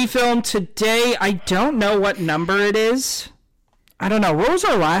IMDb film today, I don't know what number it is. I don't know. What was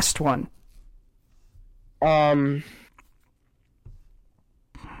our last one? I'm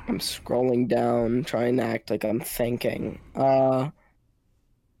scrolling down, trying to act like I'm thinking.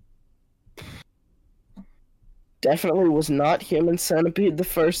 Definitely was not Human Centipede, the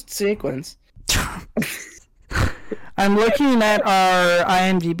first sequence. I'm looking at our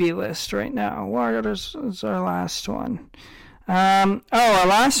IMDb list right now. What is our last one? Our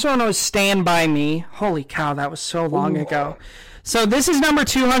last one was Stand By Me. Holy cow, that was so long ago. So this is number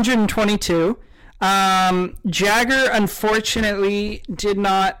 222. Jagger unfortunately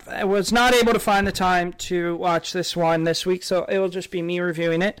was not able to find the time to watch this one this week, so it will just be me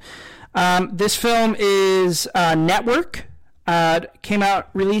reviewing it. This film is Network. Came out,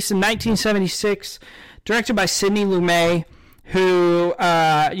 released in 1976, directed by Sidney Lumet, who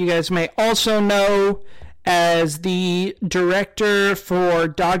you guys may also know as the director for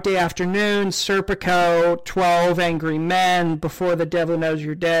Dog Day Afternoon, Serpico, 12 Angry Men, Before the Devil Knows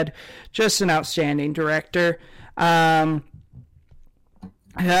You're Dead. Just an outstanding director. When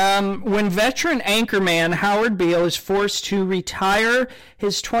veteran anchorman Howard Beale is forced to retire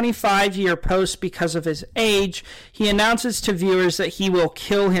his 25-year post because of his age, he announces to viewers that he will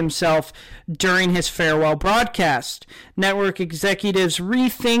kill himself during his farewell broadcast. Network executives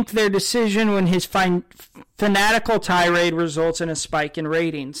rethink their decision when his fanatical tirade results in a spike in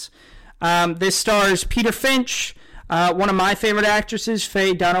ratings. This stars Peter Finch, One of my favorite actresses,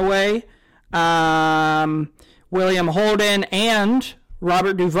 Faye Dunaway, William Holden, and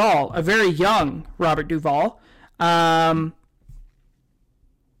Robert Duvall, a very young Robert Duvall. So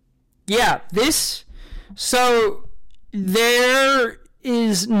there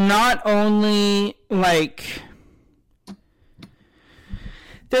is not only this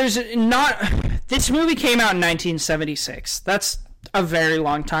movie came out in 1976. That's a very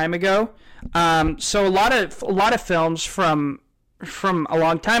long time ago. So a lot of films from a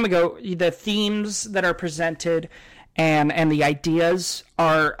long time ago, the themes that are presented and the ideas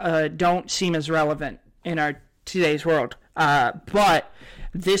are don't seem as relevant in our today's world. But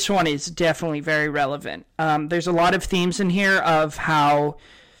this one is definitely very relevant. There's a lot of themes in here of how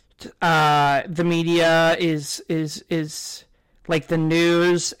the media is like the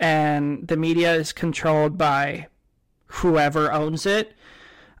news, and the media is controlled by whoever owns it.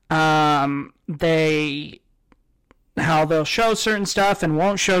 How they'll show certain stuff and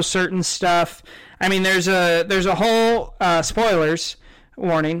won't show certain stuff. I mean, there's a whole spoilers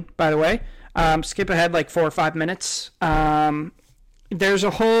warning, by the way. Skip ahead like 4 or 5 minutes. There's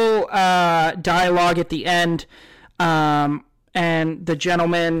a whole dialogue at the end, and the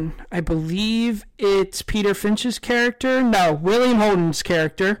gentleman, I believe it's Peter Finch's character. No, William Holden's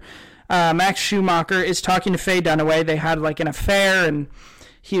character, Max Schumacher, is talking to Faye Dunaway. They had like an affair, and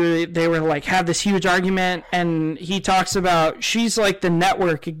they were like have this huge argument, and he talks about she's like the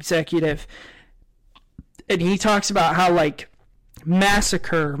network executive, and he talks about how like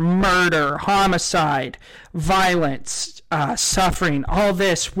massacre, murder, homicide, violence, suffering, all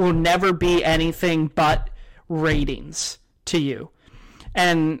this will never be anything but ratings to you.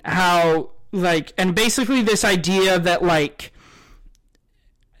 And how and basically this idea that like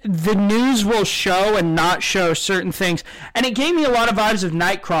the news will show and not show certain things. And it gave me a lot of vibes of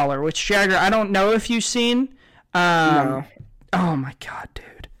Nightcrawler, which, Jagger, I don't know if you've seen. No. Oh my god,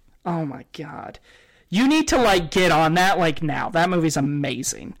 dude. Oh my god. You need to like get on that like now. That movie's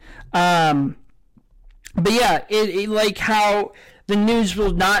amazing. But yeah, it like how the news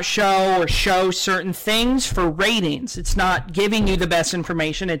will not show or show certain things for ratings. It's not giving you the best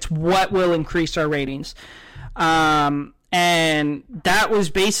information. It's what will increase our ratings. And that was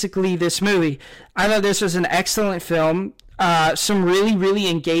basically this movie. I thought this was an excellent film. Some really, really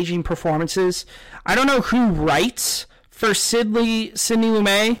engaging performances. I don't know who writes for Sidney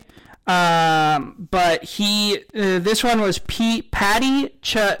Lumet. But this one was Patty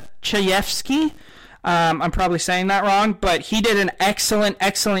Chayefsky. I'm probably saying that wrong, but he did an excellent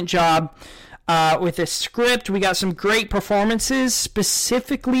job with this script. We got some great performances,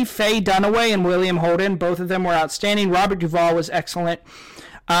 specifically Faye Dunaway and William Holden. Both of them were outstanding. Robert Duvall was excellent.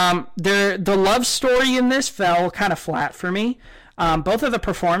 The love story in this fell kind of flat for me. Both of the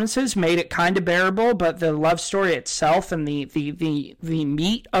performances made it kind of bearable, but the love story itself and the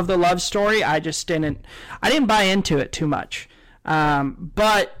meat of the love story, I didn't buy into it too much.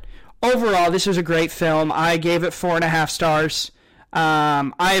 But overall, this was a great film. I gave it 4.5 stars.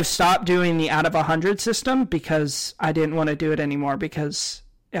 I have stopped doing the out of 100 system because I didn't want to do it anymore because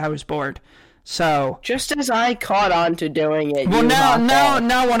I was bored. So just as I caught on to doing it, well,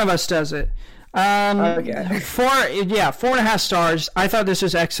 now one of us does it. Okay. 4.5 stars. I thought this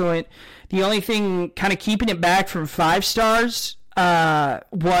was excellent. The only thing kind of keeping it back from 5 stars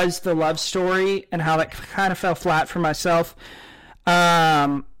was the love story and how that kind of fell flat for myself.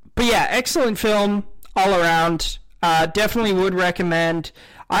 But yeah, excellent film all around. Definitely would recommend.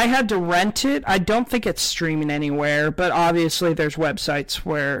 I had to rent it. I don't think it's streaming anywhere, but obviously there's websites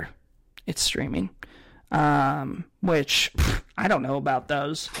where it's streaming, which I don't know about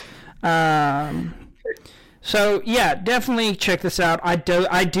those. So yeah, definitely check this out. I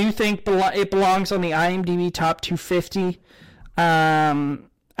do think it belongs on the IMDb top 250. Yeah,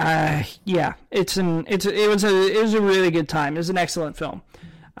 it was a really good time. It was an excellent film.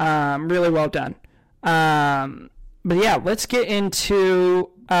 Really well done. But yeah, let's get into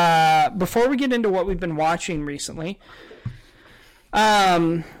before we get into what we've been watching recently.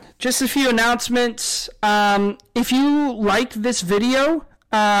 Just a few announcements. If you liked this video,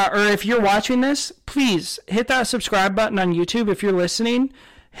 or if you're watching this, please hit that subscribe button on YouTube. If you're listening,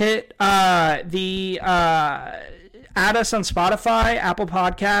 hit add us on Spotify, Apple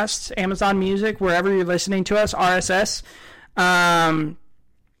Podcasts, Amazon Music, wherever you're listening to us, RSS.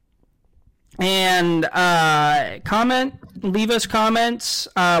 And comment, leave us comments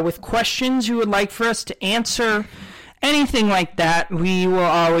with questions you would like for us to answer. Anything like that, we will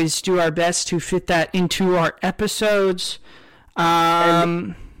always do our best to fit that into our episodes.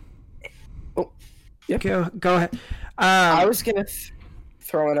 Yep. Go ahead. I was gonna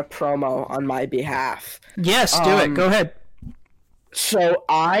throw in a promo on my behalf. Yes, do it. Go ahead. So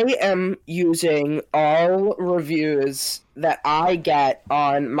I am using all reviews that I get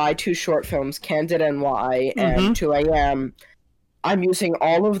on my 2 short films, Candid NY and 2AM. I'm using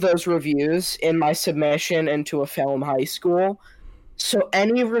all of those reviews in my submission into a film high school. So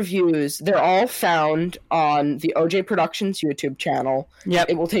any reviews, they're all found on the OJ Productions YouTube channel.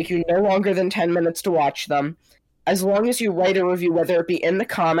 Yep. It will take you no longer than 10 minutes to watch them. As long as you write a review, whether it be in the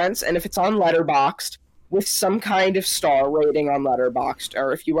comments, and if it's on Letterboxd, with some kind of star rating on Letterboxd,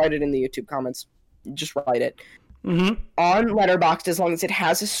 or if you write it in the YouTube comments, just write it. On Letterboxd, as long as it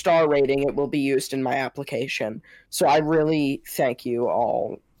has a star rating, it will be used in my application. So I really thank you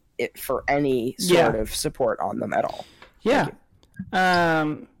all for any sort of support on them at all. Yeah.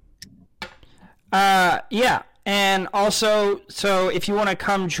 And also, so if you want to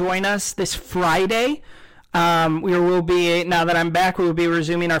come join us this Friday, we will be, now that I'm back, we will be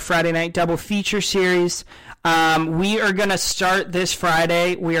resuming our Friday night double feature series. We are going to start this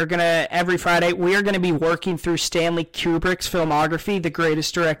Friday. Every Friday, we are going to be working through Stanley Kubrick's filmography, the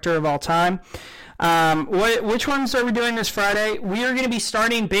greatest director of all time. Which ones are we doing this Friday? We are going to be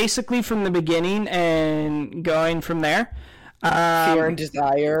starting basically from the beginning and going from there. Fear and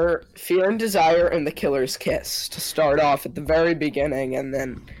Desire, and The Killer's Kiss to start off at the very beginning and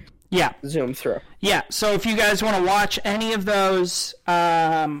then zoom through. Yeah, so if you guys want to watch any of those,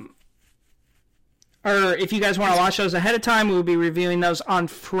 or if you guys want to watch those ahead of time, we'll be reviewing those on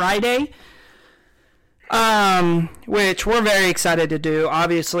Friday, which we're very excited to do.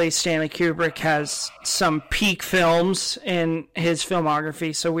 Obviously, Stanley Kubrick has some peak films in his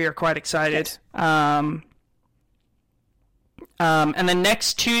filmography, so we are quite excited. Yes. And then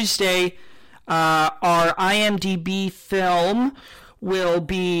next Tuesday, our IMDb film will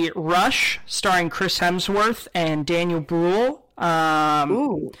be Rush, starring Chris Hemsworth and Daniel Bruhl,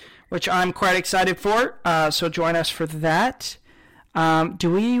 which I'm quite excited for. So join us for that.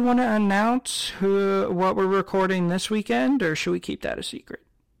 Do we want to announce what we're recording this weekend, or should we keep that a secret?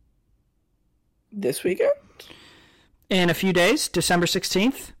 This weekend? In a few days, December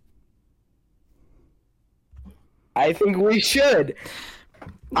 16th. I think we should.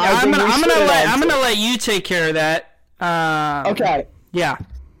 I'm gonna let you take care of that. Okay. Yeah.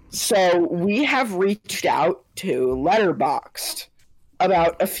 So we have reached out to Letterboxd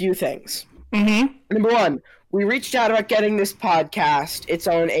about a few things. Number one, we reached out about getting this podcast its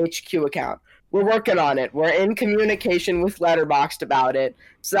own HQ account. We're working on it. We're in communication with Letterboxd about it,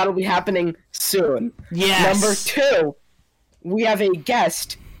 so that'll be happening soon. Yes. Number two, we have a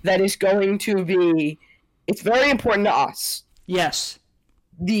guest that is going to be... It's very important to us. Yes.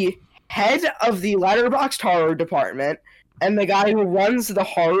 The head of the Letterboxd horror department and the guy who runs the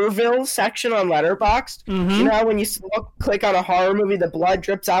Horrorville section on Letterboxd. You know how when you click on a horror movie, the blood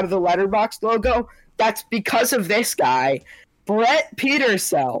drips out of the Letterboxd logo? That's because of this guy. Brett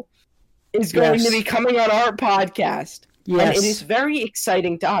Petersell is going to be coming on our podcast. Yes. And it is very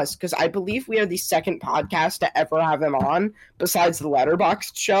exciting to us because I believe we are the second podcast to ever have him on besides the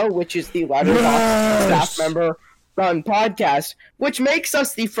Letterboxd show, which is the Letterboxd staff member run podcast, which makes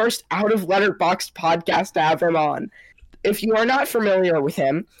us the first out of Letterboxd podcast to have him on. If you are not familiar with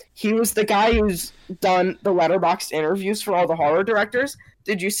him, he was the guy who's done the Letterboxd interviews for all the horror directors.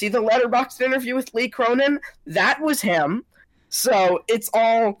 Did you see the Letterboxd interview with Lee Cronin? That was him. So it's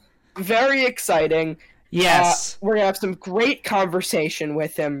all very exciting. Yes. We're going to have some great conversation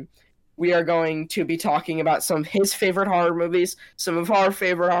with him. We are going to be talking about some of his favorite horror movies, some of our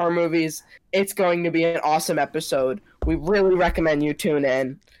favorite horror movies. It's going to be an awesome episode. We really recommend you tune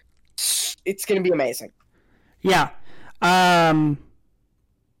in. It's going to be amazing. Yeah.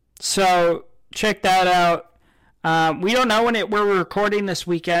 So check that out. We don't know when we're recording this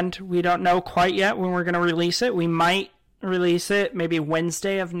weekend. We don't know quite yet when we're going to release it. We might release it maybe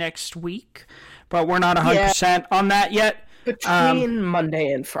Wednesday of next week, but we're not 100% on that yet. Between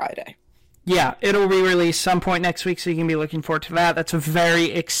Monday and Friday. Yeah, it'll be released some point next week, so you can be looking forward to that. That's a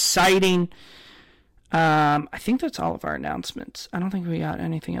very exciting. I think that's all of our announcements. I don't think we got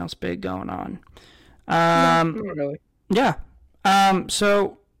anything else big going on. No, not really. Yeah.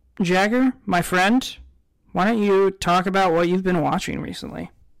 So, Jagger, my friend, why don't you talk about what you've been watching recently?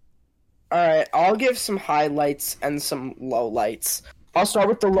 All right, I'll give some highlights and some lowlights. I'll start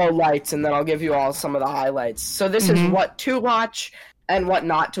with the lowlights, and then I'll give you all some of the highlights. So this is what to watch and what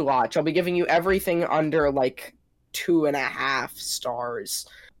not to watch. I'll be giving you everything under, 2.5 stars.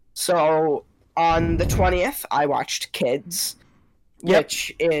 So, on the 20th, I watched Kids,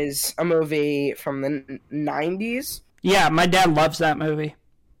 which is a movie from the 90s. Yeah, my dad loves that movie.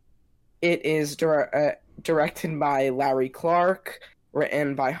 It is directed by Larry Clark.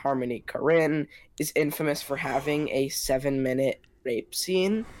 written by Harmony Korine, is infamous for having a 7-minute rape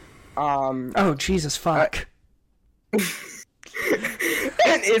scene. Oh, Jesus, fuck. And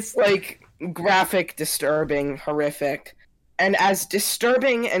it's, like, graphic, disturbing, horrific. And as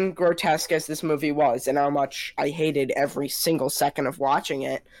disturbing and grotesque as this movie was, and how much I hated every single second of watching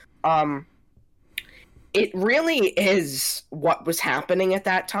it, it really is what was happening at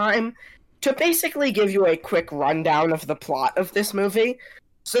that time. To basically give you a quick rundown of the plot of this movie,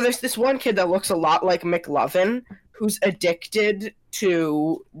 so there's this one kid that looks a lot like McLovin, who's addicted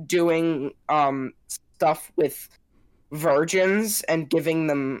to doing stuff with virgins and giving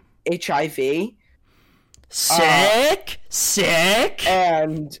them HIV. Sick.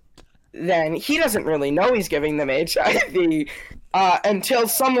 And then he doesn't really know he's giving them HIV until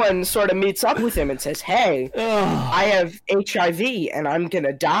someone sort of meets up with him and says, hey, I have HIV and I'm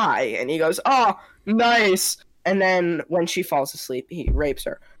gonna die. And he goes, oh, nice. And then when she falls asleep, he rapes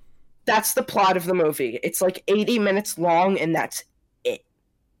her. That's the plot of the movie. It's like 80 minutes long, and that's it.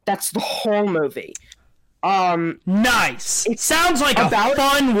 That's the whole movie. Nice. It sounds like a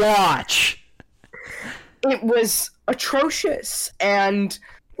fun watch. It was atrocious. And,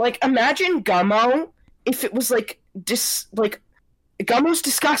 like, imagine Gummo if it was, like, Gummo's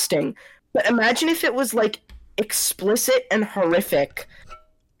disgusting, but imagine if it was, like, explicit and horrific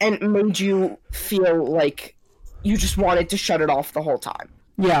and made you feel like you just wanted to shut it off the whole time.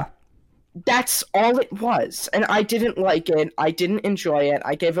 Yeah. That's all it was. And I didn't like it. I didn't enjoy it.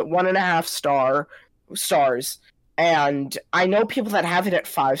 I gave it 1.5 stars. And I know people that have it at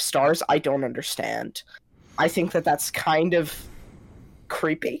 5 stars. I don't understand. I think that that's kind of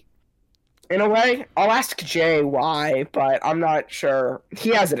creepy. In a way, I'll ask Jay why, but I'm not sure.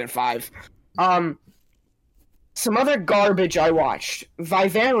 He has it at 5. Some other garbage I watched.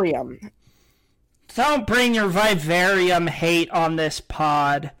 Vivarium. Don't bring your Vivarium hate on this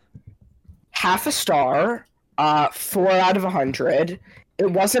pod. 0.5 star. 4 out of 100. It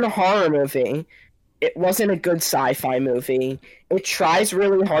wasn't a horror movie. It wasn't a good sci-fi movie. It tries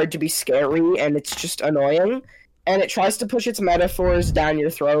really hard to be scary, and it's just annoying. And it tries to push its metaphors down your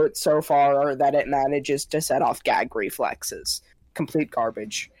throat so far that it manages to set off gag reflexes. Complete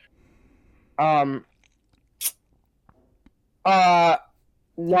garbage. Love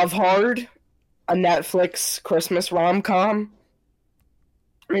Hard, a Netflix Christmas rom-com.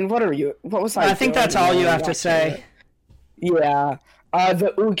 I mean, what was I think that's all you have to say. Yeah.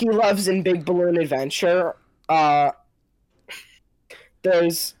 The Oogie Loves and Big Balloon Adventure.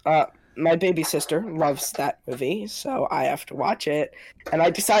 There's, my baby sister loves that movie, so I have to watch it. And I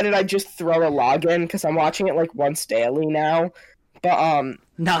decided I'd just throw a login, because I'm watching it, like, once daily now. But,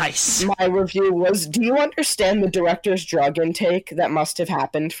 nice. My review was, do you understand the director's drug intake that must have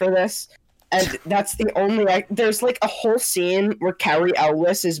happened for this? And that's the only... there's, like, a whole scene where Carrie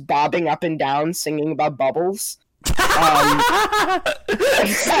Elwes is bobbing up and down singing about bubbles. It's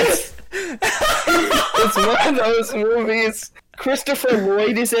one of those movies. Christopher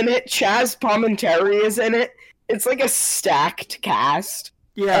Lloyd is in it. Chaz Palminteri is in it. It's like a stacked cast.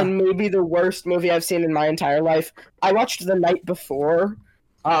 Yeah. And maybe the worst movie I've seen in my entire life. I watched The Night Before,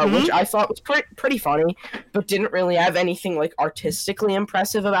 which I thought was pretty funny, but didn't really have anything like artistically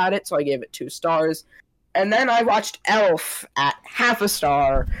impressive about it, so I gave it 2 stars. And then I watched Elf at 0.5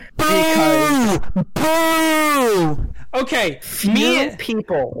 star because... Boo! Okay, me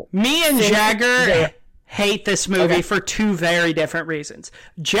and Jagger hate this movie for 2 very different reasons.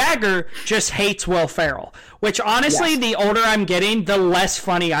 Jagger just hates Will Ferrell, which honestly, the older I'm getting, the less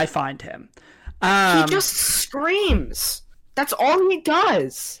funny I find him. He just screams. That's all he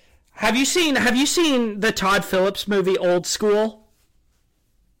does. Have you seen the Todd Phillips movie Old School?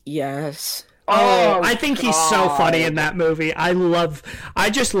 Yes. Oh, I think he's so funny in that movie. I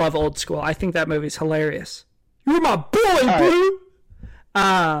just love Old School. I think that movie's hilarious. You're my boy, boo.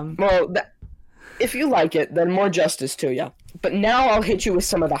 Well, if you like it, then more justice to you. But now I'll hit you with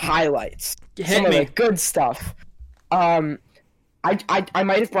some of the highlights. Some of the good stuff. I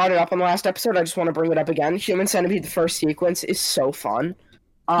might have brought it up on the last episode. I just want to bring it up again. Human Centipede, the first sequence, is so fun.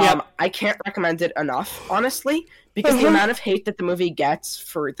 I can't recommend it enough, honestly, because the amount of hate that the movie gets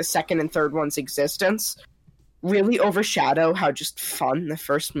for the second and third one's existence really overshadow how just fun the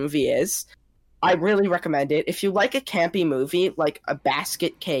first movie is. I really recommend it. If you like a campy movie, like A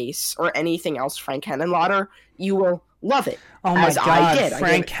Basket Case or anything else Frank Henenlotter, you will love it. Oh my god,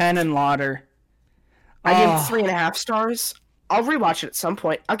 Frank Henenlotter. I gave it 3.5 stars. I'll rewatch it at some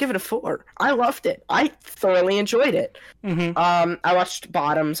point. I'll give it a 4. I loved it. I thoroughly enjoyed it. I watched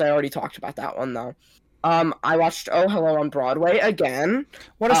Bottoms. I already talked about that one, though. I watched Oh Hello on Broadway again.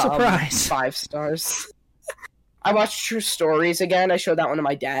 What a surprise. 5 stars. I watched True Stories again. I showed that one to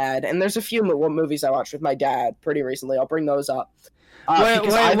my dad, and there's a few movies I watched with my dad pretty recently. I'll bring those up.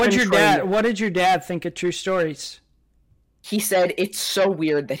 What did your dad think of True Stories? He said it's so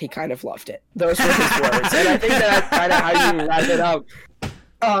weird that he kind of loved it. Those were his words, and I think that's kind of how you wrap it up.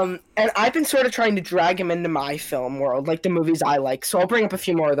 And I've been sort of trying to drag him into my film world, like the movies I like. So I'll bring up a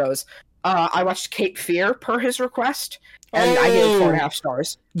few more of those. I watched Cape Fear per his request, and I gave it 4.5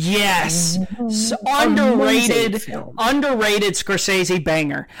 stars. Yes, so underrated Scorsese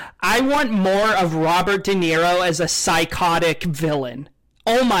banger. I want more of Robert De Niro as a psychotic villain.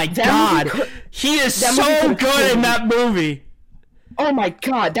 Oh my god, he is so good in that movie. Oh my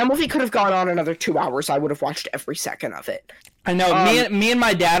god, that movie could have gone on another 2 hours. I would have watched every second of it. I know. Me and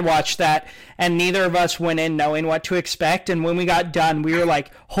my dad watched that, and neither of us went in knowing what to expect. And when we got done, we were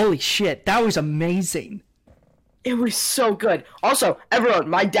like, "Holy shit, that was amazing!" It was so good. Also, everyone,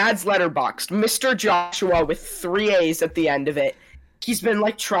 my dad's letterboxed, Mr. Joshua with 3 A's at the end of it. He's been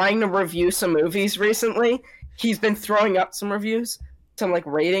like trying to review some movies recently. He's been throwing up some reviews, some like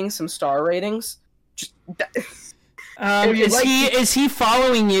ratings, some star ratings. Is he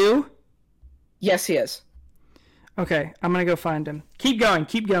following you? Yes, he is. Okay, I'm gonna go find him. Keep going.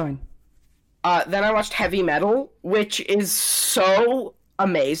 Then I watched Heavy Metal, which is so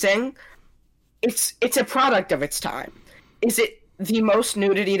amazing. It's a product of its time. Is it the most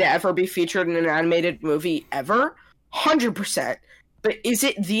nudity to ever be featured in an animated movie ever? 100%. But is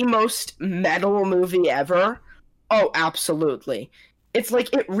it the most metal movie ever? Oh, absolutely. It's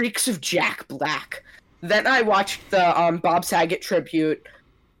like it reeks of Jack Black. Then I watched the Bob Saget tribute.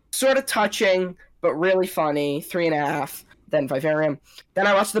 Sort of touching, but really funny. 3.5. Then Vivarium. Then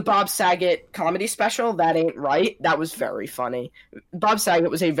I watched the Bob Saget comedy special, That Ain't Right. That was very funny. Bob Saget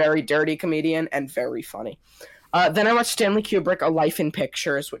was a very dirty comedian and very funny. Then I watched Stanley Kubrick, A Life in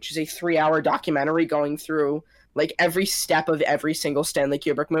Pictures, which is a 3-hour documentary going through like every step of every single Stanley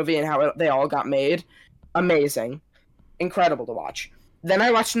Kubrick movie and how they all got made. Amazing. Incredible to watch. Then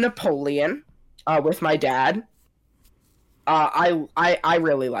I watched Napoleon with my dad. I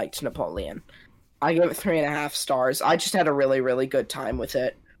really liked Napoleon. I gave it 3.5 stars. I just had a really, really good time with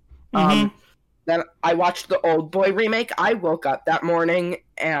it. Then I watched the Old Boy remake. I woke up that morning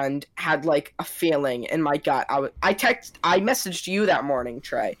and had like a feeling in my gut. I messaged you that morning,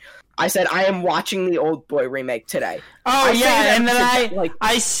 Trey. I said I am watching the Old Boy remake today. Oh yeah, and then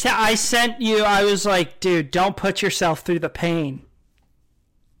I sent you. I was like, dude, don't put yourself through the pain.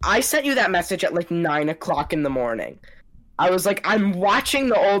 I sent you that message at like 9 o'clock in the morning. I was like, I'm watching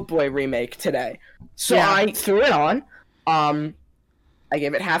the Old Boy remake today. So yeah. I threw it on. I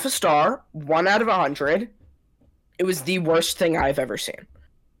gave it 0.5 star, 1 out of 100. It was the worst thing I've ever seen.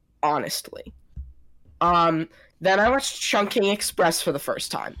 Honestly. Then I watched Chungking Express for the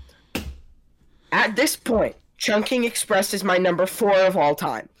first time. At this point, Chungking Express is my number 4 of all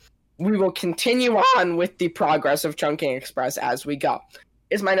time. We will continue on with the progress of Chungking Express as we go.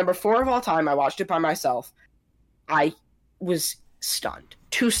 It's my number 4 of all time. I watched it by myself. I was stunned.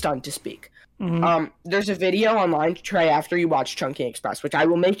 Too stunned to speak. There's a video online, Trey, after you watch Chungking Express, which I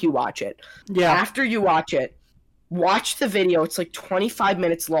will make you watch it. Yeah. After you watch it, watch the video. It's like 25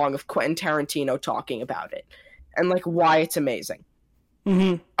 minutes long of Quentin Tarantino talking about it and like why it's amazing.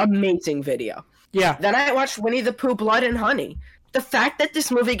 Amazing video. Yeah. Then I watched Winnie the Pooh, Blood and Honey. The fact that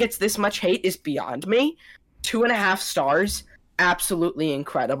this movie gets this much hate is beyond me. 2.5 stars. Absolutely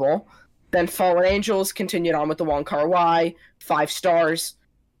incredible. Then Fallen Angels continued on with the Wong Kar-wai. 5 stars.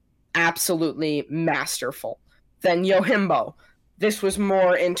 Absolutely masterful. Then Yojimbo. This was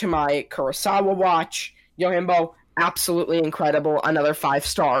more into my Kurosawa watch. Yojimbo, absolutely incredible. Another 5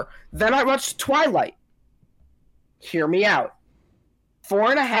 star. Then I watched Twilight. Hear me out.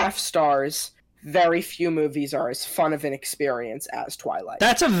 4.5 stars. Very few movies are as fun of an experience as Twilight.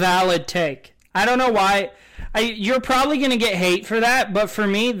 That's a valid take. I don't know why. You're probably going to get hate for that, but for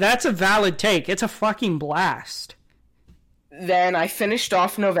me, that's a valid take. It's a fucking blast. Then I finished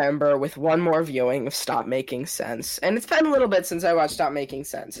off November with one more viewing of Stop Making Sense. And it's been a little bit since I watched Stop Making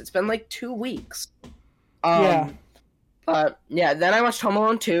Sense. It's been like 2 weeks. Then I watched Home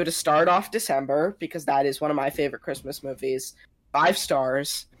Alone 2 to start off December, because that is one of my favorite Christmas movies. 5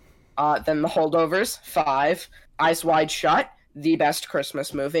 stars. Then The Holdovers, 5. Eyes Wide Shut, the best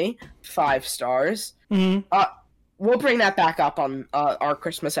Christmas movie, 5 stars. We'll bring that back up on our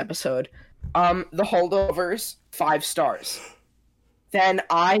Christmas episode. The Holdovers, 5 stars. Then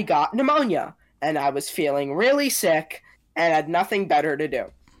I got pneumonia, and I was feeling really sick, and had nothing better to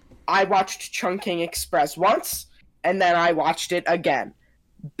do. I watched Chungking Express once, and then I watched it again.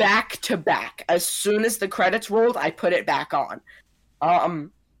 Back to back. As soon as the credits rolled, I put it back on.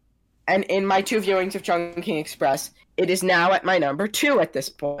 And in my 2 viewings of Chungking Express, it is now at my number 2 at this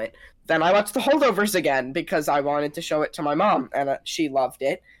point. Then I watched The Holdovers again because I wanted to show it to my mom, and she loved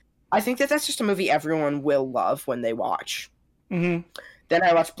it. I think that's just a movie everyone will love when they watch. Mm-hmm. Then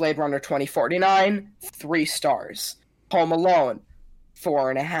I watched Blade Runner 2049, 3 stars. Home Alone,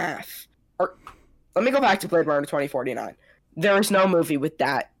 4.5. Or let me go back to Blade Runner 2049. There is no movie with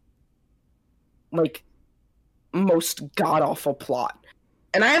that, like, most god-awful plot.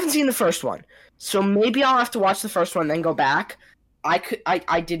 And I haven't seen the first one, so maybe I'll have to watch the first one, then go back.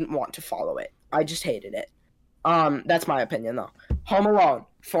 I didn't want to follow it. I just hated it. That's my opinion, though. Home Alone,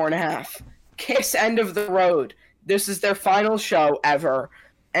 4.5. Kiss, End of the Road. This is their final show ever,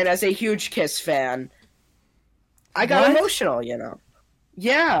 and as a huge Kiss fan, I got emotional, you know.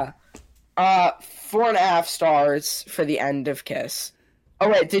 Yeah. 4.5 stars for the end of Kiss. Oh,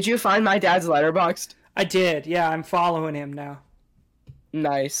 wait, did you find my dad's Letterboxd? I did, yeah, I'm following him now.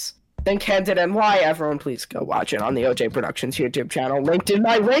 Nice. Then Candid NY, everyone please go watch it on the OJ Productions YouTube channel, linked in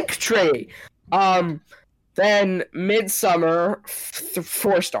my link tree. Then Midsummer,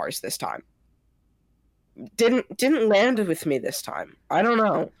 4 stars this time. Didn't land with me this time. I don't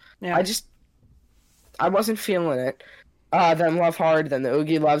know. Yeah. I wasn't feeling it. Then Love Hard, then The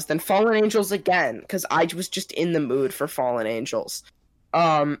Oogie Loves, then Fallen Angels again, because I was just in the mood for Fallen Angels.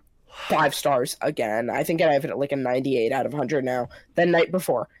 5 stars again. I think I have it at like a 98 out of 100 now. Then Night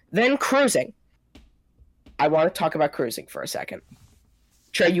Before. Then Cruising. I want to talk about Cruising for a second.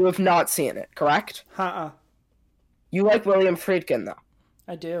 Trey, you have not seen it, correct? You like William Friedkin, though.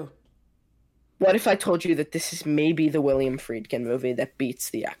 I do. What if I told you that this is maybe the William Friedkin movie that beats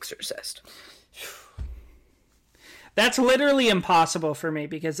The Exorcist? That's literally impossible for me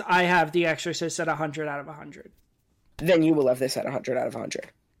because I have The Exorcist at 100 out of 100. Then you will have this at 100 out of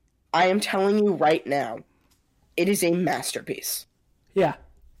 100. I am telling you right now, it is a masterpiece. Yeah.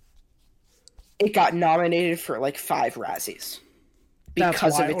 It got nominated for like 5 Razzies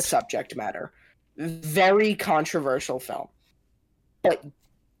because of its subject matter. Very controversial film. But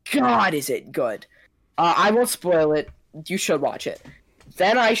God, is it good. I won't spoil it. You should watch it.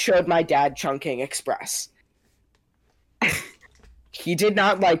 Then I showed my dad Chungking Express. He did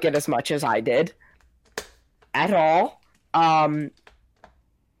not like it as much as I did. At all.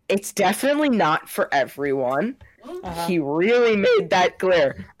 It's definitely not for everyone. He really made that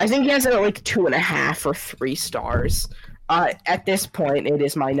clear. I think he has it at like 2.5 or 3 stars. At this point, it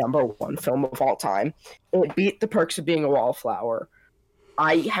is my number 1 film of all time. It beat The Perks of Being a Wallflower.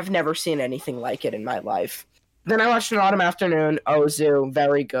 I have never seen anything like it in my life. Then I watched An Autumn Afternoon, Ozu,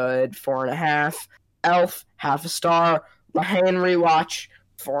 very good, 4.5. Elf, 0.5 star. Lahane rewatch,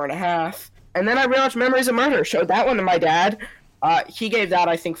 4.5. And then I rewatched Memories of Murder, showed that one to my dad. He gave that,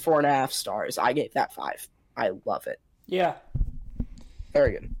 I think, 4.5 stars. I gave that 5. I love it. Yeah.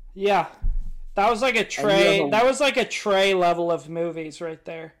 Very good. Yeah. That was like a Trey. That was like a Trey level of movies right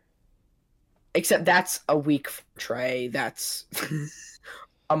there. Except that's a week for Trey. That's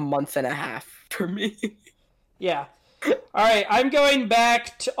a month and a half for me. Yeah. All right. I'm going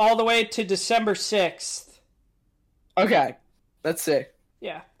back all the way to December 6th. Okay. Let's see.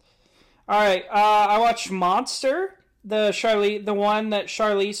 Yeah. All right. I watched Monster, the one that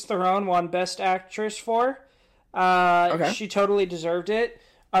Charlize Theron won Best Actress for. Okay. She totally deserved it.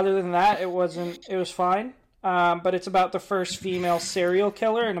 Other than that, it was fine. But it's about the first female serial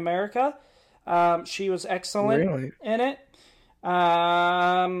killer in America. She was excellent in it.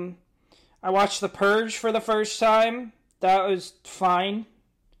 I watched The Purge for the first time. That was fine.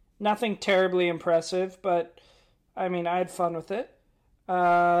 Nothing terribly impressive, but I mean, I had fun with it.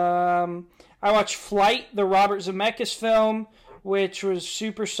 I watched Flight, the Robert Zemeckis film, which was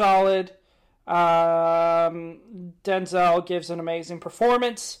super solid. Denzel gives an amazing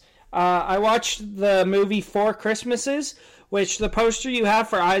performance. I watched the movie Four Christmases, which the poster you have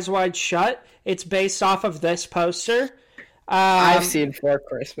for Eyes Wide Shut, it's based off of this poster. I've seen Four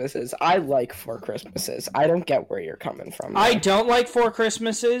Christmases. I like Four Christmases. I don't get where you're coming from. I don't like Four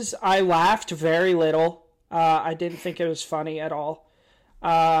Christmases. I laughed very little. I didn't think it was funny at all.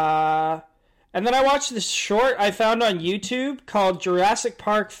 And then I watched this short I found on YouTube called Jurassic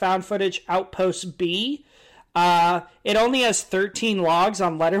Park Found Footage Outpost B. It only has 13 logs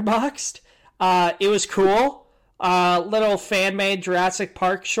on Letterboxd. It was cool. Little fan-made Jurassic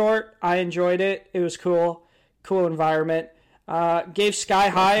Park short. I enjoyed it. It was cool. Cool environment. Gave Sky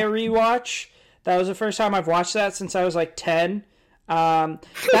High a rewatch. That was the first time I've watched that since I was like 10.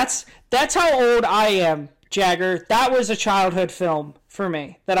 That's how old I am, Jagger. That was a childhood film for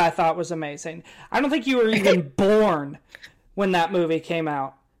me that I thought was amazing. I don't think you were even born when that movie came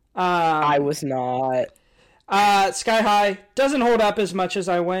out. I was not. Sky High doesn't hold up as much as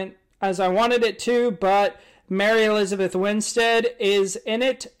I went. as I wanted it to, but Mary Elizabeth Winstead is in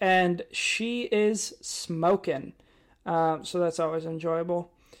it, and she is smoking. So that's always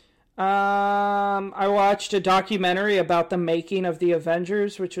enjoyable. I watched a documentary about the making of the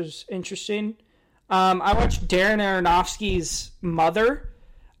Avengers, which was interesting. I watched Darren Aronofsky's Mother.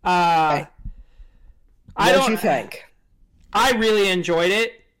 What did you think? I really enjoyed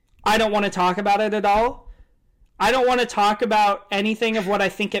it. I don't want to talk about it at all. I don't want to talk about anything of what I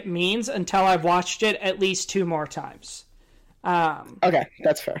think it means until I've watched it at least 2 more times. Okay,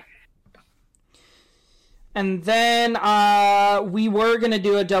 that's fair. And then we were going to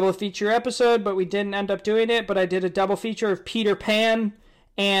do a double feature episode, but we didn't end up doing it. But I did a double feature of Peter Pan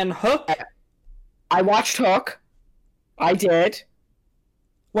and Hook. I watched Hook. I did.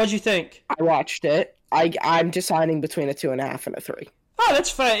 What'd you think? I watched it. I'm deciding between a 2.5 and a 3. Oh,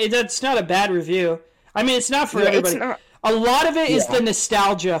 that's fine. That's not a bad review. I mean, it's not for everybody. Not. A lot of it is the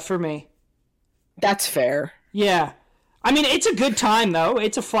nostalgia for me. That's fair. Yeah. I mean, it's a good time, though.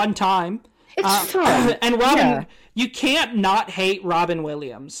 It's a fun time. It's fun. And Robin, you can't not hate Robin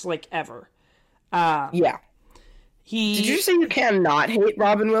Williams, like, ever. Yeah. Did you say you cannot hate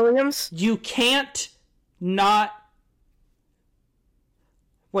Robin Williams? You can't not...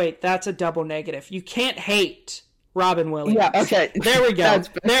 Wait, that's a double negative. You can't hate Robin Williams. Yeah, okay. There we go.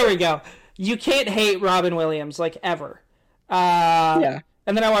 There we go. You can't hate Robin Williams, like, ever. Yeah.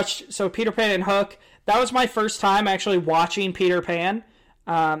 And then I watched, Peter Pan and Hook. That was my first time actually watching Peter Pan.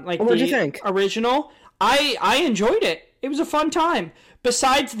 What did you think? Original. I enjoyed it. It was a fun time.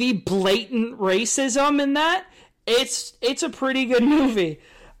 Besides the blatant racism in that, it's a pretty good movie.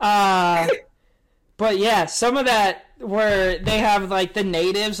 But yeah, some of that where they have like the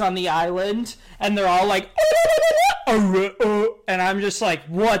natives on the island and they're all like, and I'm just like,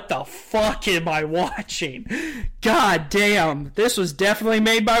 what the fuck am I watching? God damn, this was definitely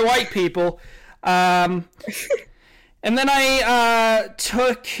made by white people. And then I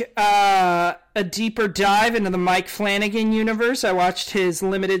took a deeper dive into the Mike Flanagan universe. I watched his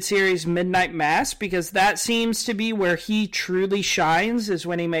limited series Midnight Mass because that seems to be where he truly shines, is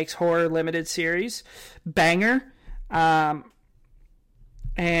when he makes horror limited series. Banger.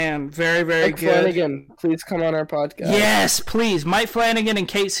 And very, very Mike good. Flanagan, please come on our podcast. Yes, please. Mike Flanagan and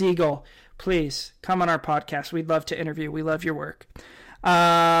Kate Siegel, please come on our podcast. We'd love to interview. We love your work.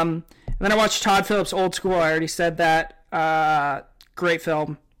 And then I watched Todd Phillips' Old School. I already said that. Great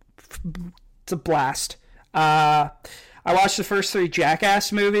film. It's a blast. I watched the first 3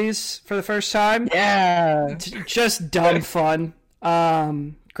 Jackass movies for the first time. Yeah. Just dumb fun.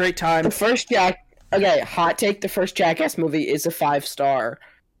 Great time. Hot take. The first Jackass movie is a 5-star.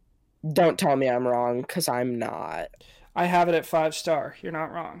 Don't tell me I'm wrong, because I'm not. I have it at 5-star. You're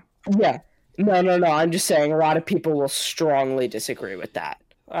not wrong. Yeah. No. I'm just saying a lot of people will strongly disagree with that.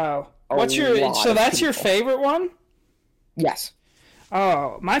 Oh. That's your favorite one? Yes.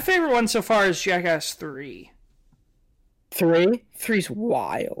 Oh, my favorite one so far is Jackass 3. 3? 3's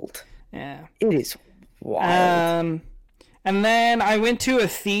wild. Yeah. It is wild. And then I went to a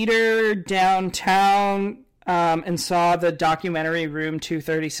theater downtown and saw the documentary Room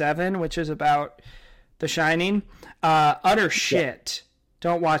 237, which is about The Shining. Utter shit.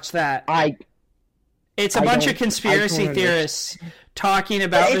 Don't watch that. It's a bunch of conspiracy theorists talking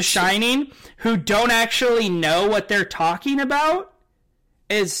about The Shining who don't actually know what they're talking about.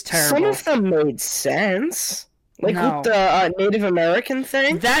 Is terrible. Some of them made sense. With the Native American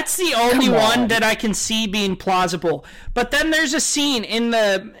thing? That's the only one that I can see being plausible. But then there's a scene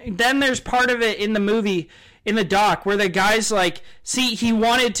then there's part of it in the movie, in the doc, where the guy's like, he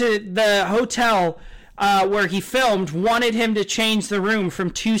wanted the hotel where he filmed wanted him to change the room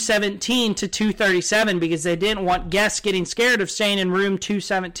from 217 to 237 because they didn't want guests getting scared of staying in room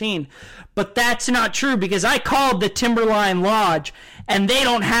 217. But that's not true because I called the Timberline Lodge and they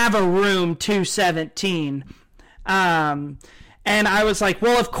don't have a room 217. And I was like,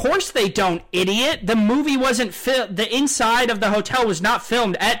 well, of course they don't, idiot. The movie wasn't the inside of the hotel was not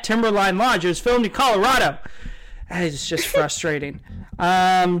filmed at Timberline Lodge. It was filmed in Colorado. It's just frustrating.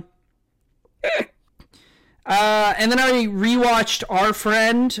 And then I rewatched Our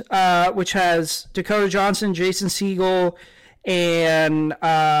Friend, which has Dakota Johnson, Jason Segel, and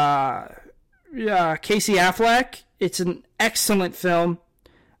Casey Affleck. It's an excellent film.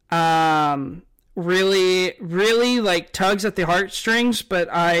 Really, really like tugs at the heartstrings, but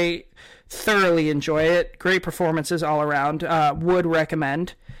I thoroughly enjoy it. Great performances all around. Would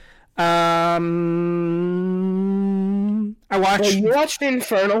recommend. I watched. Well, you watched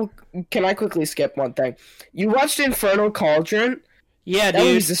Infernal. Can I quickly skip one thing? You watched Infernal Cauldron. Yeah, that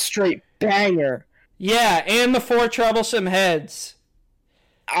dude. was a straight banger. Yeah, and the 4 Troublesome Heads.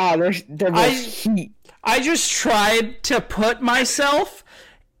 There was heat. I just tried to put myself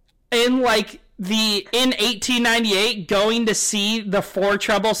in like in 1898 going to see the Four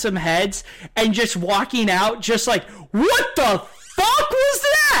Troublesome Heads and just walking out just like, what the fuck was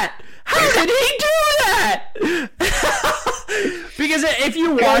that? How did he do that? Because if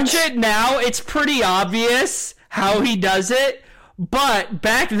you watch it now, it's pretty obvious how he does it. But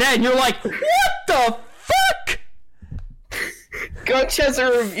back then, you're like, what the fuck? Gunch has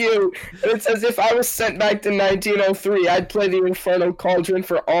a review, and it says, if I was sent back to 1903, I'd play the Infernal Cauldron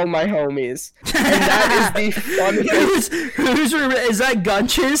for all my homies. And that is the funniest. Is that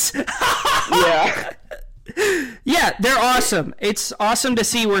Gunch's? Yeah. Yeah, they're awesome. It's awesome to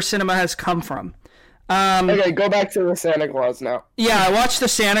see where cinema has come from. Okay, go back to the Santa Claus now. Yeah, I watched the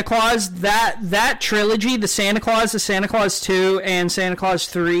Santa Claus. That trilogy, the Santa Claus 2, and Santa Claus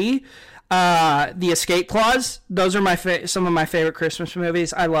 3, the Escape Clause, those are some of my favorite Christmas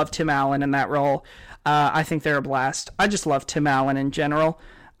movies. I love Tim Allen in that role. I think they're a blast. I just love Tim Allen in general.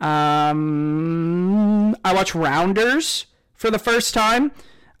 I watched Rounders for the first time.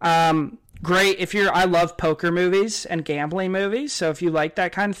 Great. I love poker movies and gambling movies, so if you like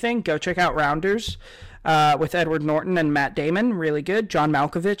that kind of thing, go check out Rounders with Edward Norton and Matt Damon. Really good. John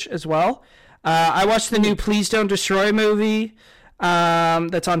Malkovich as well. I watched the new Please Don't Destroy movie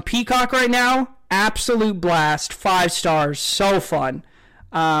that's on Peacock right now. Absolute blast. 5 stars. So fun.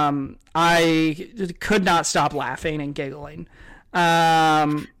 I could not stop laughing and giggling. I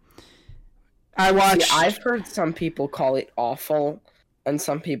watched... See, I've heard some people call it awful, and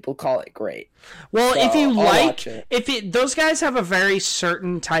some people call it great. Well, so if you like, those guys have a very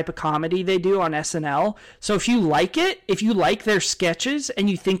certain type of comedy they do on SNL. So if you like it, if you like their sketches and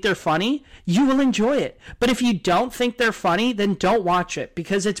you think they're funny, you will enjoy it. But if you don't think they're funny, then don't watch it,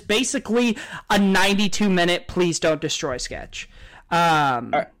 because it's basically a 92-minute Please Don't Destroy sketch.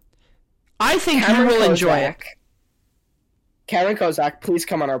 I think you will enjoy it. Cameron Kozak, please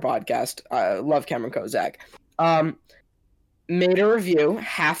come on our podcast. I love Cameron Kozak. Made a review,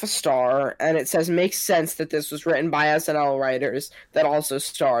 0.5 star, and it says, makes sense that this was written by SNL writers that also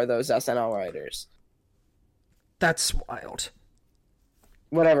star those SNL writers. That's wild.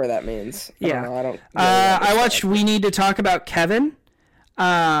 Whatever that means. Yeah. I watched We Need to Talk About Kevin,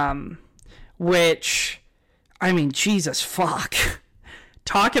 which, I mean, Jesus fuck.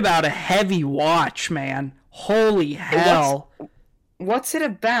 Talk about a heavy watch, man. Holy hell. What's it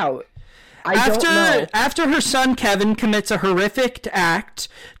about? I don't know. After her son Kevin commits a horrific act,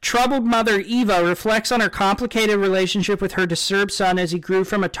 troubled mother Eva reflects on her complicated relationship with her disturbed son as he grew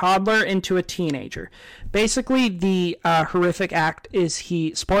from a toddler into a teenager. Basically, the horrific act is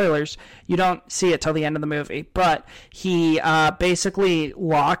spoilers, you don't see it till the end of the movie, but he basically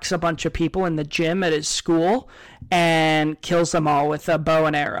locks a bunch of people in the gym at his school and kills them all with a bow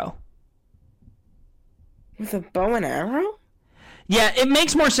and arrow. With a bow and arrow? Yeah, it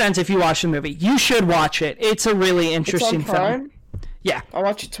makes more sense if you watch the movie. You should watch it. It's a really interesting film. Yeah. I'll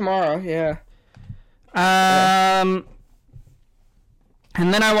watch it tomorrow, yeah. And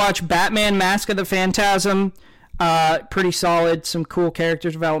then I watched Batman Mask of the Phantasm. Pretty solid. Some cool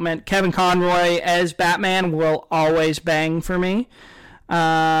character development. Kevin Conroy as Batman will always bang for me.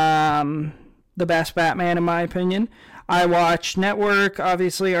 The best Batman, in my opinion. I watched Network.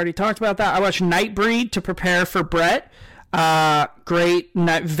 Obviously, already talked about that. I watched Nightbreed to prepare for Brett. Great,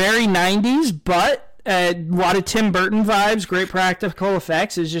 very 90s, but a lot of Tim Burton vibes, great practical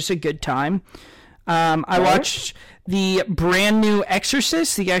effects. It was just a good time. I watched the brand new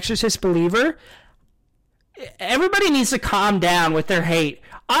Exorcist, The Exorcist Believer. Everybody needs to calm down with their hate.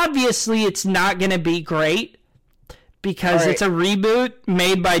 Obviously, it's not going to be great because it's a reboot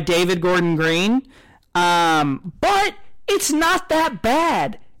made by David Gordon Green. But it's not that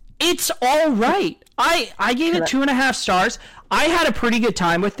bad. It's all right. I gave it 2.5 stars. I had a pretty good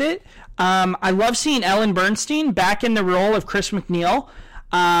time with it. I love seeing Ellen Bernstein back in the role of Chris McNeil.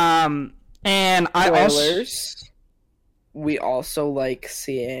 And we also like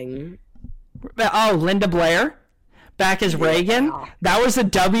seeing Linda Blair back as Reagan. That was a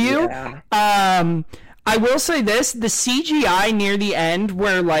W. Yeah. I will say this, the CGI near the end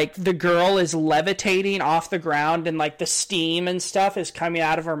where like the girl is levitating off the ground and like the steam and stuff is coming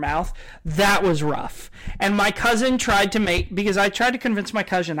out of her mouth, that was rough. And my cousin because I tried to convince my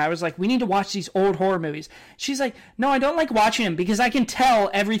cousin, I was like, we need to watch these old horror movies. She's like, no, I don't like watching them because I can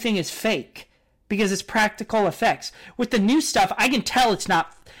tell everything is fake because it's practical effects. With the new stuff, I can tell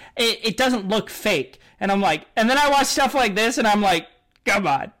it doesn't look fake. And I'm like, and then I watch stuff like this and I'm like, come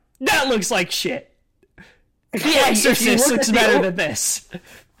on, that looks like shit. The Exorcist looks better than this.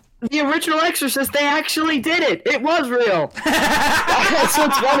 The original Exorcist, they actually did it. It was real. That's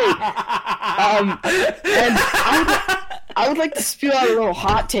what's funny. And I would like to spew out a little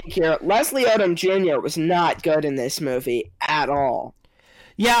hot take here. Leslie Odom Jr. was not good in this movie at all.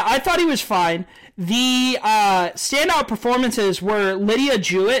 Yeah, I thought he was fine. The standout performances were Lydia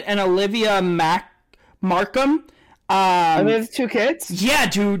Jewett and Olivia Markham. Are they the two kids? Yeah,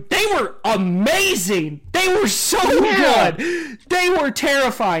 dude, they were amazing. They were so good. They were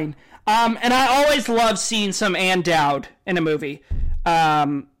terrifying. And I always love seeing some Ann Dowd in a movie.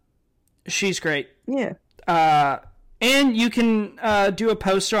 She's great. Yeah. And you can do a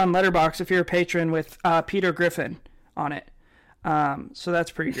poster on Letterboxd if you're a patron with Peter Griffin on it. So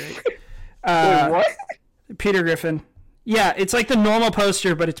that's pretty great. Wait, what? Peter Griffin. Yeah, it's like the normal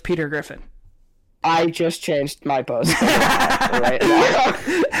poster, but it's Peter Griffin. I just changed my poster right now.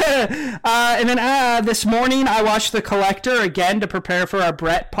 And then this morning I watched The Collector again to prepare for our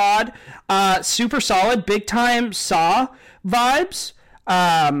Brett pod. Super solid, big time Saw vibes.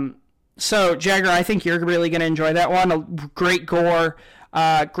 So Jagger, I think you're really going to enjoy that one. Great gore,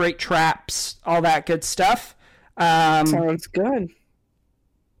 great traps, all that good stuff. Sounds good.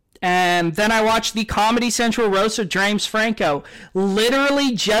 And then I watched the Comedy Central roast of James Franco,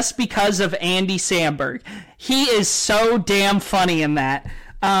 literally just because of Andy Samberg. He is so damn funny in that.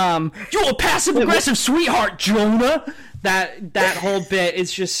 You're a passive-aggressive sweetheart, Jonah. That whole bit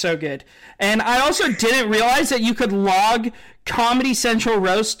is just so good. And I also didn't realize that you could log Comedy Central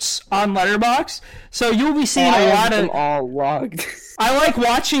roasts on Letterboxd, so you'll be seeing a lot of them all logged. I like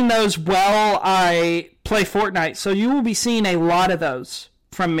watching those while I play Fortnite, so you will be seeing a lot of those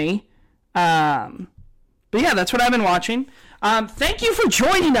from me. But yeah, that's what I've been watching. Thank you for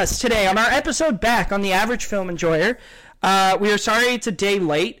joining us today on our episode back on The Average Film Enjoyer. We are sorry it's a day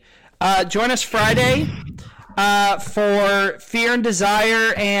late. Join us Friday for Fear and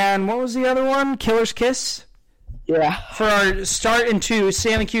Desire and what was the other one? Killer's Kiss? Yeah. For our start into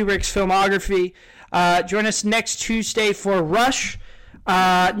Stanley Kubrick's filmography. Join us next Tuesday for Rush.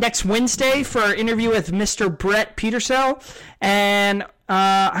 Next Wednesday for our interview with Mr. Brett Petersell. And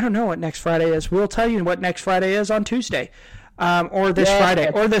I don't know what next Friday is. We'll tell you what next Friday is on Tuesday. Or this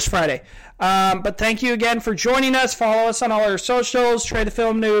Friday. But thank you again for joining us. Follow us on all our socials. Trey the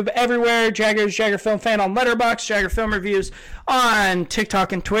Film Noob everywhere. Jagger's Jagger Film Fan on Letterboxd. Jagger Film Reviews on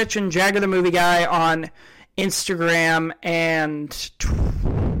TikTok and Twitch. And Jagger the Movie Guy on Instagram. And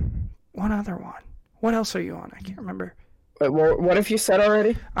one other one. What else are you on? I can't remember. Wait, well, what if you said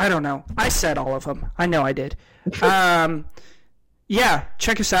already? I don't know. I said all of them. I know I did. Yeah,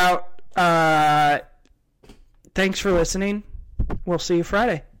 check us out. Thanks for listening. We'll see you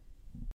Friday.